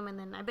find them, and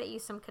then I bet you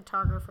some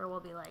cartographer will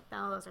be like,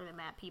 no, those are the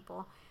map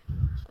people.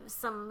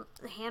 Some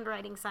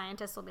handwriting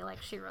scientist will be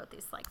like, she wrote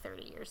these like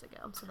 30 years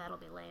ago, so that'll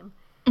be lame.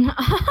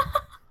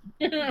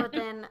 But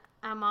then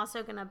I'm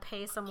also gonna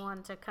pay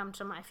someone to come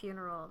to my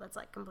funeral that's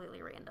like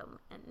completely random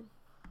and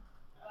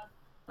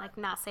like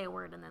not say a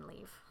word and then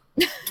leave.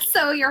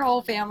 So your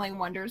whole family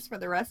wonders for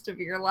the rest of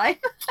your life.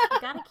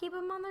 You gotta keep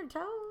them on their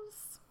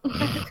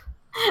toes.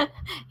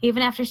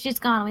 Even after she's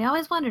gone, we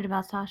always wondered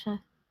about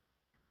Sasha.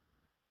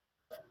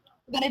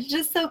 But it's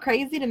just so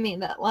crazy to me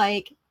that,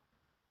 like,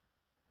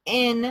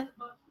 in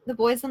the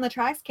Boys on the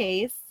Tracks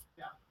case,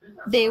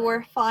 they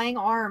were flying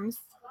arms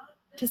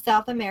to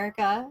South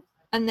America,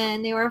 and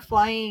then they were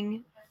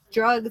flying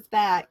drugs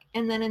back.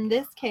 And then in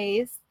this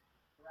case,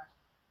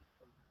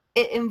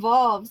 it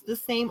involves the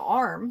same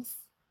arms.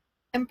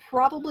 And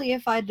probably,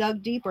 if I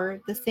dug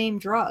deeper, the same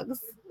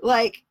drugs.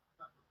 Like,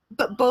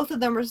 but both of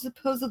them are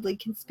supposedly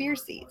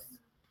conspiracies.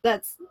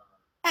 That's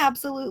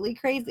absolutely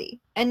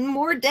crazy. And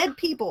more dead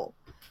people.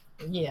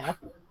 Yeah.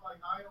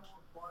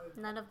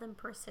 None of them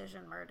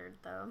precision murdered,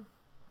 though.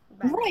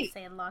 Right.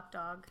 Sandlock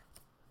dog.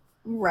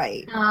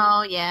 Right.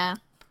 Oh, yeah.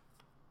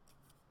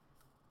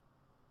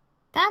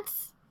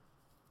 That's,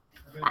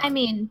 I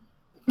mean,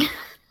 that's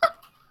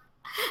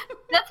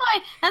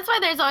why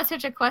there's always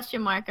such a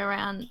question mark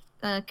around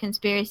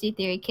conspiracy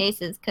theory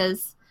cases,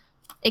 because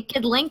it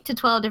could link to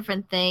 12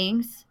 different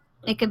things.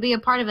 It could be a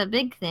part of a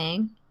big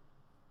thing.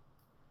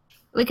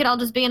 We could all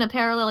just be in a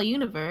parallel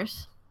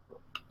universe.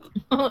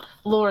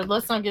 Lord,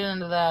 let's not get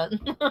into that.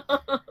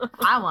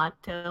 I want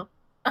to.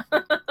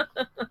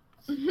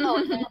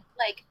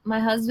 Like my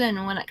husband,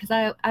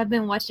 because I've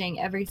been watching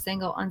every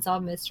single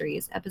Unsolved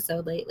Mysteries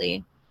episode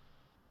lately,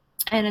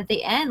 and at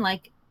the end,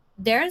 like,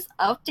 there's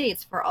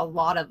updates for a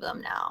lot of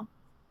them now.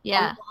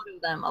 Yeah.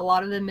 A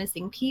lot of the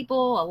missing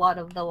people, a lot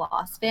of the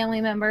lost family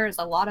members,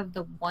 a lot of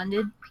the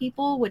wanted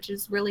people, which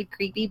is really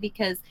creepy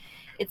because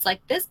it's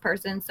like this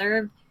person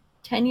served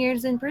 10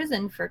 years in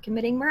prison for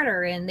committing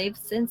murder and they've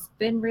since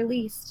been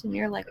released, and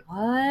you're like,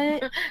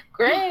 what?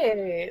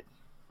 Great.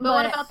 But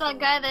what about that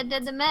guy that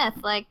did the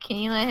meth? Like, can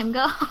you let him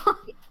go?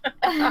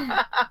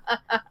 Are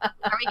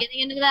we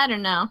getting into that or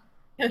no?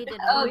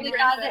 Oh,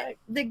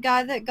 the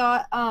guy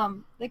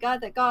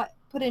that got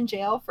put in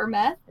jail for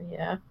meth.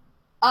 Yeah.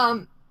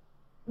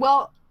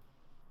 Well,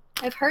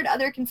 I've heard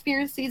other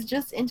conspiracies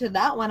just into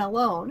that one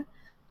alone.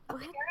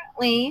 What?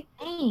 Apparently,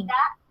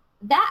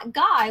 that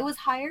guy was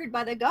hired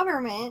by the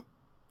government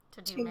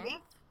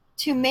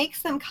to make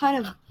some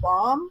kind of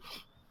bomb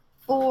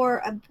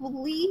for, I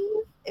believe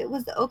it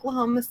was the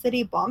Oklahoma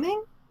City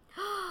bombing.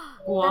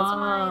 That's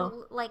my,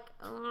 like,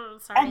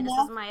 sorry, this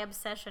is my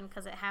obsession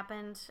because it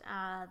happened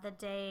the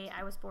day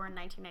I was born,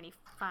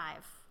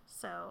 1995.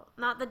 So,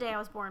 not the day I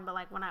was born, but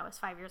like when I was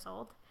 5 years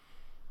old.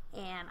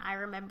 And I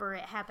remember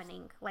it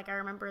happening. Like, I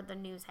remember the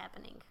news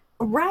happening.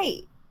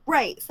 Right.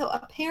 So,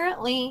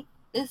 apparently,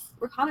 this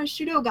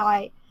Reconnaissance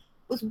guy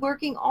was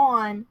working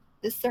on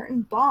this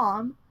certain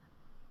bomb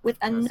with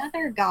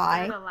another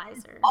guy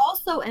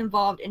also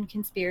involved in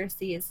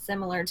conspiracies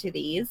similar to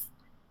these.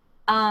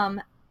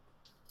 And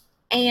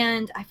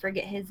I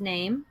forget his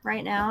name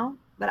right now,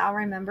 but I'll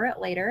remember it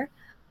later.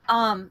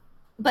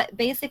 But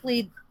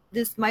basically,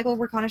 this Michael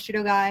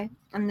Reconnaissance guy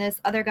and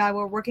this other guy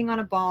were working on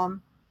a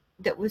bomb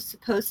that was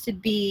supposed to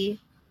be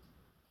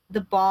the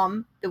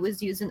bomb that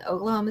was used in the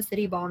Oklahoma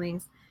City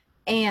bombings.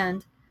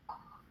 And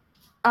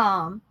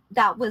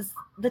that was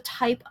the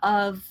type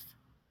of,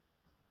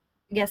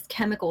 I guess,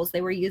 chemicals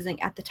they were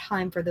using at the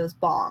time for those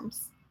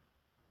bombs,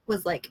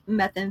 was like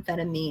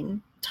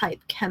methamphetamine type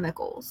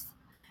chemicals.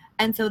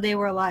 And so they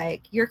were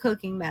like, you're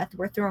cooking meth,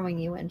 we're throwing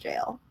you in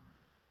jail.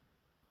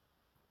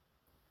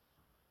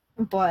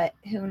 But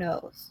who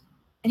knows?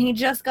 And he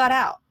just got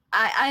out.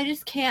 I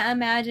just can't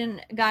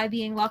imagine a guy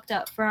being locked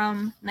up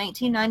from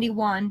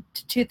 1991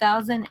 to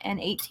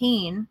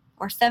 2018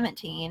 or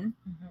 17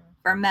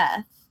 for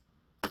meth.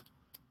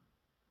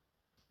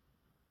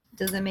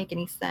 Doesn't make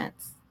any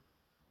sense.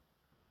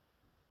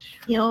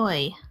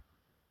 Yoy.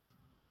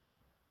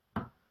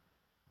 But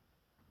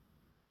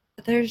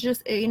there's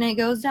just, it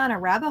goes down a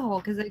rabbit hole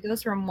because it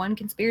goes from one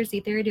conspiracy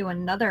theory to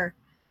another.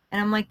 And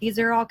I'm like, these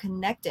are all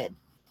connected.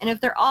 And if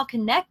they're all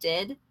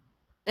connected,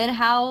 then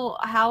how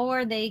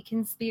are they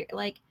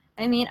like,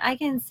 I mean, I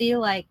can see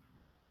like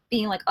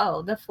being like,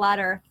 oh, the flat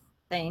earth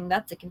thing,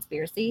 that's a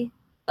conspiracy.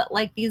 But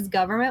like these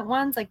government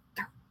ones, like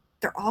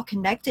they're all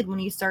connected when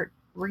you start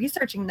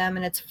researching them,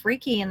 and it's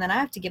freaky, and then I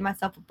have to give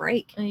myself a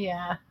break.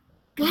 Yeah.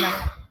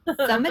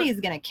 Somebody's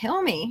gonna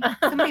kill me.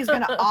 Somebody's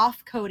gonna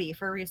off Codi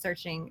for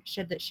researching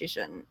shit that she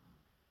shouldn't.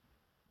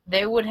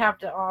 They would have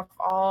to off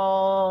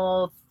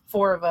all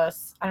 4 of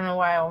us. I don't know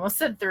why I almost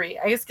said 3.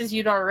 I guess because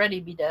you'd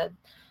already be dead.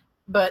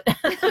 But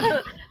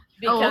because,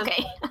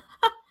 okay.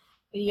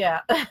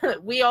 Yeah,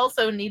 we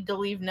also need to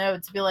leave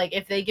notes. Be like,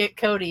 if they get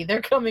Codi,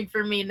 they're coming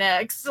for me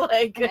next.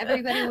 Like, and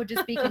everybody would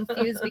just be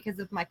confused because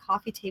of my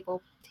coffee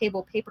table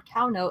paper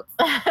towel notes,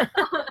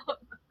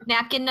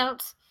 napkin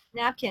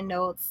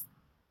notes,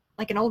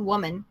 like an old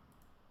woman.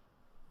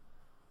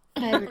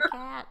 The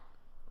cat.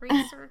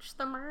 Research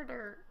the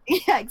murder.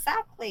 Yeah,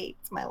 exactly.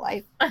 It's my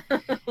life.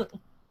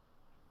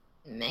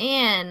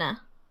 Man.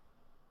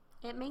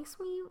 It makes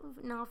me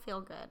not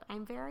feel good.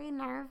 I'm very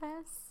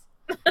nervous.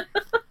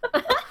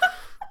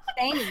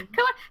 Same.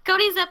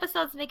 Cody's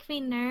episodes make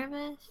me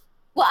nervous.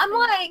 Well, I'm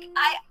like,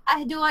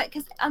 I do it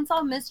because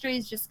Unsolved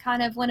Mysteries just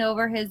kind of went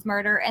over his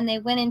murder, and they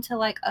went into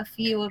like a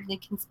few of the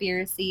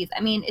conspiracies.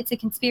 I mean, it's a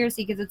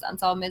conspiracy because it's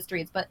Unsolved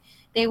Mysteries, but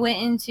they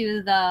went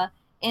into the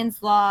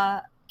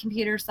Inslaw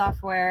computer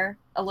software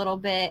a little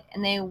bit,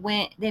 and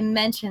they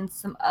mentioned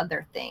some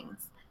other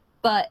things.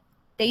 But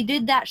they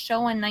did that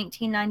show in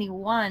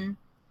 1991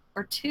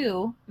 or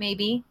 2,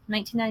 maybe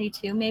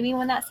 1992, maybe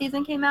when that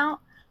season came out.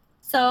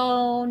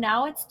 So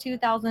now it's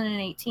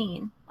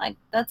 2018. Like,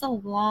 that's a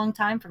long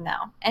time from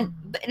now.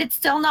 But it's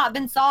still not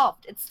been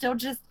solved. It's still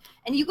just,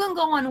 and you can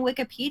go on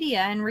Wikipedia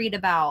and read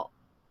about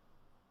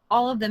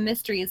all of the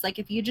mysteries. Like,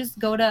 if you just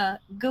go to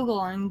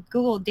Google and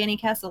Google Danny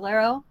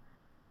Casolaro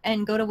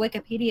and go to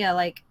Wikipedia,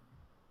 like,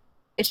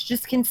 it's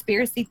just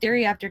conspiracy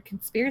theory after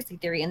conspiracy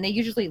theory. And they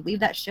usually leave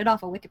that shit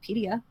off of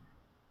Wikipedia.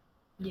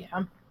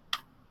 Yeah.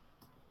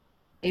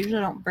 They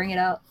usually don't bring it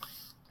up.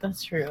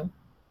 That's true.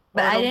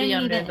 But it'll I didn't be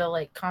under even... the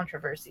like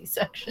controversy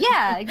section.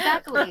 Yeah,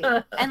 exactly.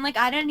 And like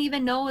I didn't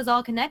even know it was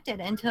all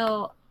connected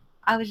until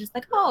I was just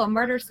like, oh, a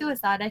murder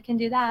suicide, I can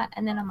do that.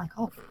 And then I'm like,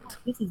 oh,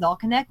 this is all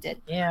connected.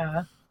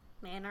 Yeah.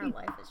 Man, our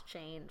life has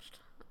changed.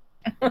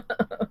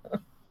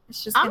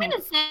 It's just I'm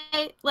gonna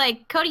say,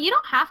 like, Codi, you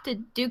don't have to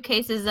do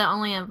cases that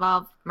only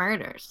involve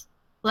murders.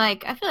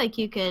 Like, I feel like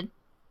you could,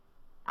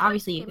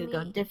 obviously you could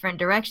go different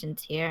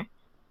directions here.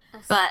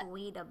 But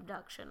sweet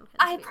abduction.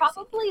 I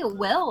probably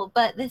will,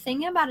 but the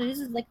thing about it is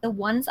like the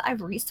ones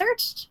I've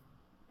researched,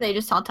 they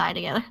just all tie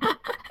together.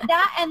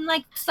 That and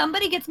like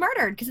somebody gets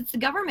murdered because it's the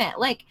government.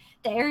 Like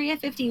the Area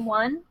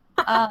 51,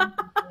 the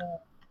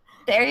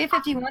Area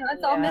 51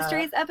 Unsolved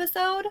Mysteries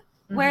episode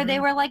where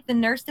they were like the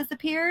nurse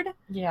disappeared.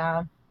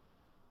 Yeah.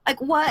 Like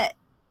what?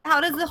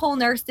 How does the whole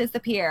nurse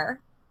disappear?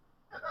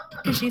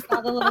 Because she saw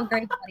the little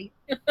gray body.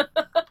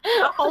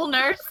 The whole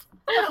nurse.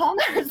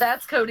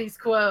 That's Codi's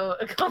quote.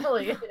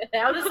 Coley,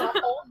 how does a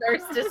whole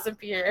nurse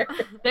disappear?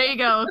 There you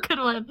go. Good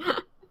one.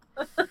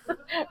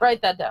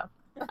 Write that down.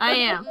 I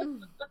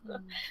am.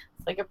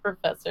 It's like a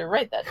professor.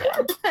 Write that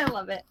down. I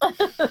love it.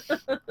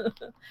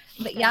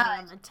 But yeah,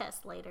 on the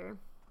test later.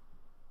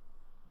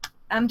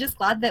 I'm just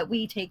glad that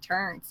we take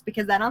turns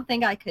because I don't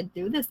think I could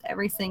do this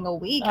every single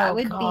week. Oh, I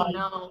would God, be.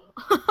 No.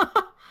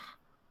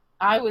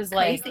 I was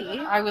crazy.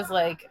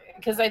 like,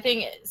 because I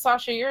think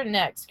Sasha, you're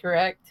next,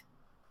 correct?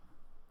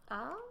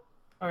 Oh?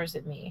 Or is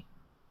it me?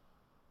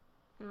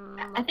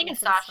 I think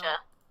it's Sasha.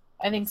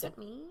 I think is so. It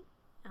me?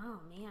 Oh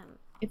man.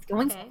 It's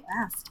going so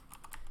fast.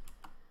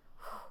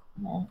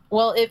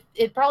 Well,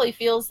 it probably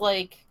feels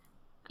like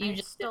you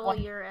just stole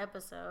your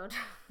episode.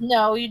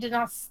 No, you did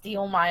not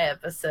steal my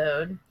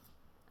episode.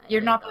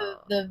 You're not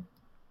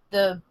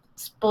the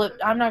split.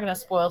 I'm not gonna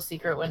spoil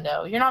Secret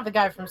Window. You're not the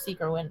guy from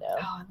Secret Window.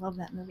 Oh, I love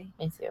that movie.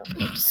 Me too.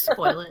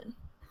 Spoil it.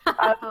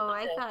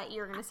 I thought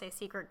you were gonna say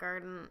Secret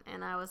Garden,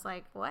 and I was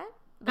like, what?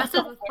 That's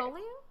with polio?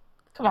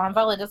 Come on,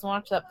 Violet doesn't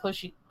watch that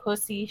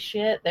pussy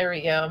shit. There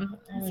we go.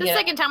 It's the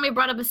second time we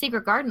brought up a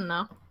Secret Garden,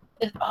 though.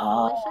 It's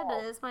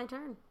my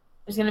turn.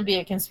 There's gonna be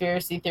a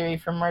conspiracy theory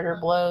for Murder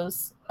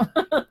Blows.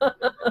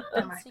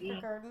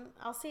 Secret Garden.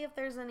 I'll see if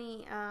there's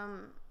any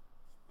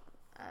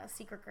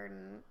Secret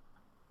Garden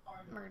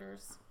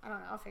murders. I don't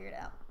know. I'll figure it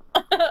out.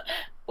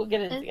 We'll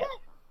get it together.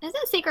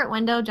 Isn't Secret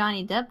Window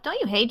Johnny Depp? Don't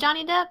you hate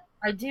Johnny Depp?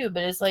 I do,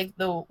 but it's like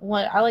the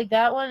one I like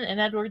that one and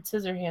Edward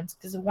Scissorhands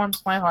because it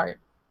warms my heart.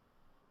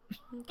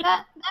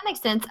 That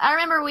makes sense. I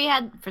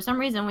remember for some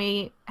reason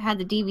we had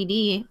the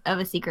DVD of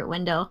A Secret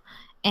Window,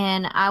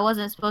 and I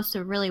wasn't supposed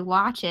to really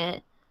watch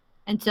it.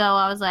 And so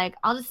I was like,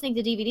 I'll just sneak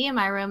the DVD in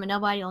my room and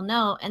nobody will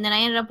know. And then I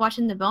ended up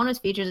watching the bonus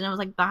features and it was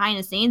like behind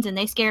the scenes and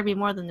they scared me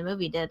more than the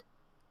movie did.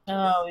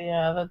 Oh,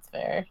 yeah, that's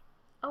fair.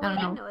 Oh, I wait, don't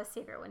I know. know A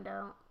Secret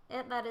Window.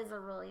 That is a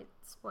really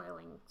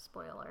spoiler,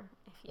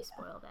 if you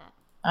spoil that.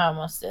 I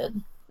almost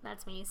did.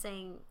 That's me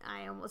saying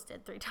I almost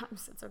did 3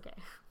 times. It's okay.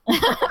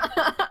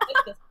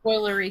 It's a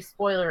spoilery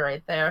spoiler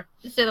right there.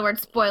 Just say the word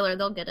spoiler,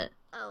 they'll get it.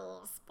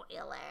 Oh,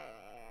 spoiler.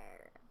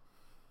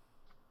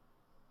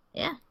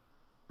 Yeah.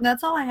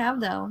 That's all I have,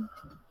 though.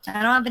 I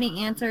don't have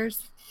any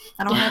answers.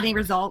 I don't have any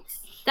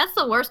results. That's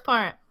the worst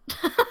part.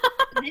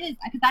 It is,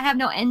 because I have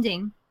no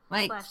ending.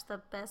 Like, /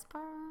 the best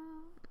part.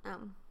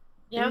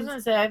 Yeah, I was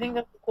gonna say, I think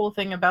that's the cool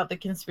thing about the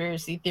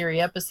conspiracy theory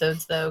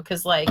episodes, though,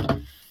 because like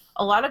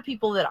a lot of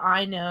people that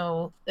I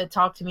know that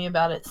talk to me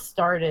about it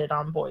started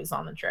on Boys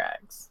on the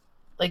Tracks.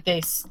 Like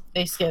they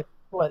skipped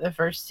the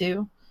first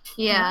 2.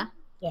 Yeah.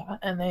 Yeah,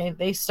 and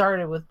they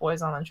started with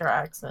Boys on the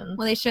Tracks, and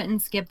well, they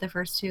shouldn't skip the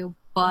first 2,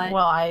 but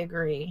well, I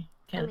agree.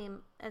 I mean,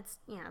 it's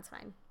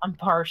fine. I'm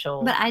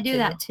partial. but I do to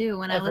that too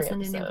when I every listen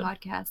to new episode.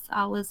 podcasts.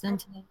 I'll listen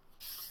to them.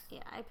 Yeah,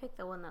 I picked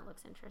the one that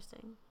looks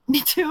interesting.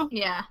 Me too.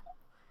 Yeah.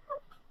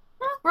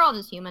 We're all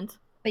just humans.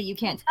 But you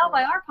can't tell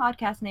by our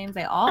podcast names;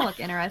 they all look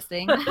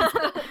interesting.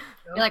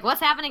 You're like,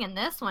 what's happening in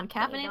this one? They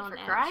Caffeinated don't for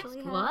Christ?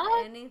 actually have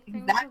What? anything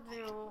Exactly.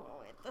 to do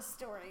with the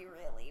story,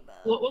 really.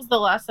 But What was the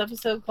last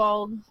episode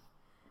called?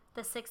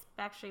 the 6th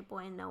Backstreet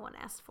Boy no one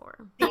asked for.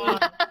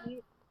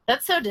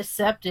 That's so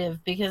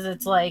deceptive because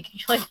it's like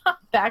you're like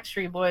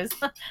Backstreet Boys,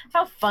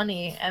 how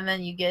funny, and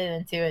then you get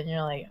into it and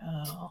you're like,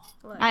 oh.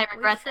 Look, I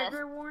regret we this.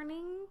 trigger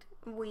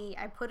warninged.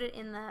 I put it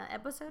in the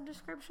episode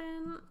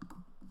description.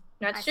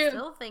 That's I true.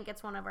 still think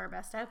it's one of our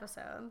best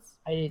episodes.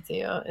 I do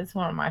too. It's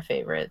one of my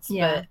favorites.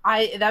 Yeah.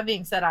 But that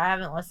being said, I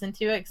haven't listened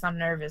to it because I'm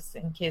nervous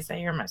in case I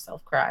hear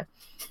myself cry.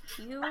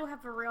 You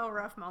have a real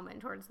rough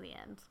moment towards the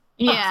end.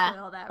 Yeah. I'll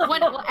spoil that for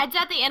When you. it's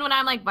at the end when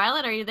I'm like,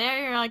 Violet, are you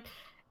there? You're like,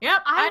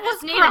 yep, I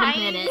just was needed a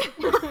minute.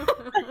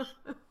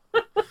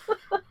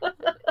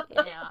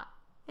 Yeah,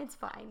 it's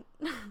fine.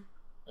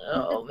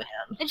 Oh man.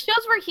 It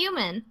shows we're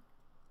human.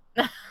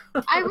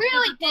 I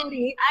really didn't.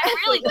 I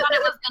really thought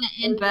it was going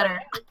to end better.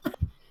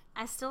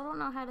 I still don't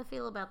know how to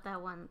feel about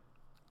that one.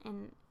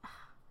 And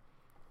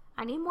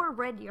I need more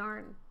red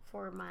yarn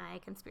for my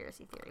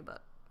conspiracy theory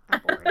book.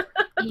 I'm bored.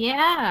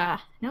 Yeah,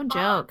 no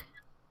joke.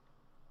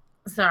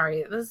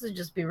 Sorry, this would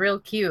just be real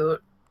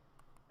cute.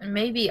 And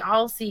maybe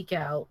I'll seek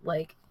out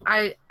like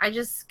I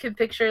just could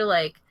picture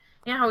like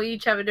you know how we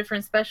each have a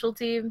different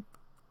specialty.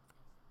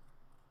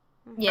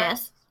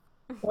 Yes.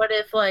 What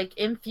if like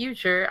in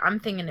future, I'm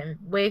thinking in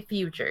way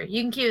future.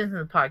 You can keep this in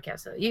the podcast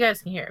so you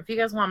guys can hear. If you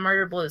guys want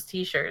Murder Blows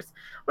t-shirts,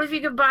 what if you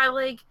could buy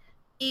like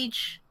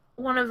each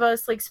one of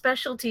us like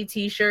specialty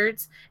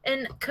t-shirts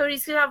and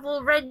Cody's gonna have a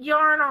little red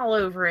yarn all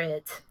over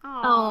it.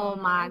 Oh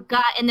my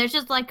god! And there's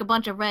just like a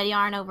bunch of red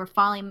yarn over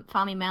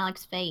Fami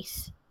Malik's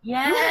face.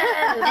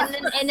 Yes.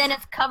 and then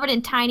it's covered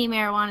in tiny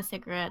marijuana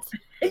cigarettes.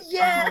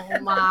 Yes. Oh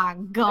my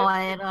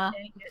god!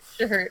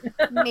 Shirt.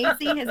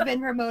 Macy has been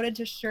promoted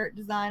to shirt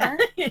designer.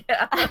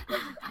 Yeah.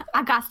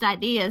 I got some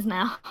ideas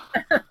now.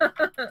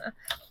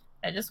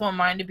 I just want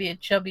mine to be a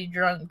chubby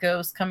drunk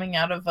ghost coming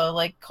out of a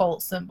like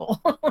cult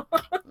symbol.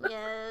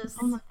 Yes.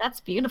 Oh,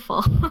 that's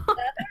beautiful.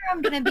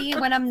 I'm gonna be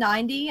when I'm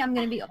 90. I'm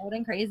gonna be old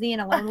and crazy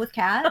and alone with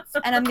cats,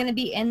 and I'm gonna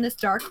be in this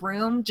dark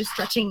room just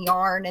stretching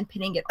yarn and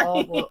pinning it all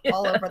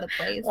over the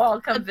place. Well,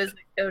 I'll come visit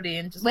Cody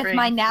and just with bring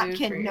my food for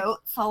napkin you.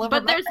 notes all over.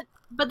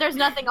 But there's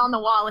nothing on the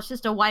wall. It's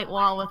just a white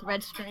wall with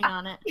red string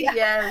on it. Yeah.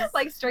 Yes,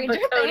 like Stranger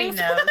but Cody Things.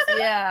 knows.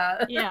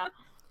 Yeah, Yeah.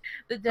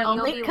 the devil.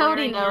 Only You'll be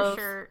Cody wearing your knows.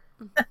 shirt.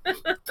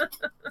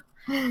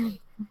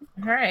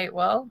 All right,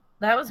 well,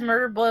 that was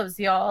Murder Blows,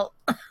 y'all.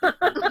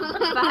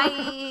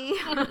 Bye.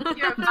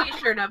 You have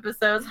t-shirt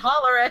episodes.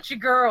 Holler at you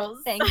girls.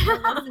 Thanks for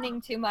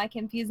listening to my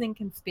confusing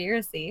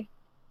conspiracy.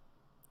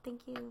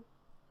 Thank you.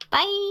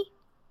 Bye.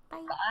 Bye.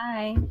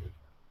 Bye.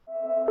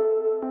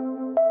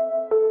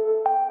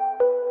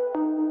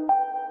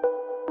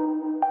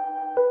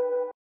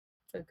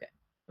 It's okay.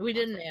 We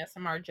did an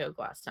ASMR joke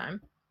last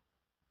time.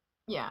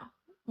 Yeah.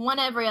 One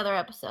every other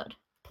episode,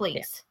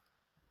 please.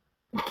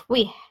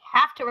 We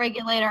have to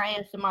regulate our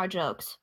ASMR jokes.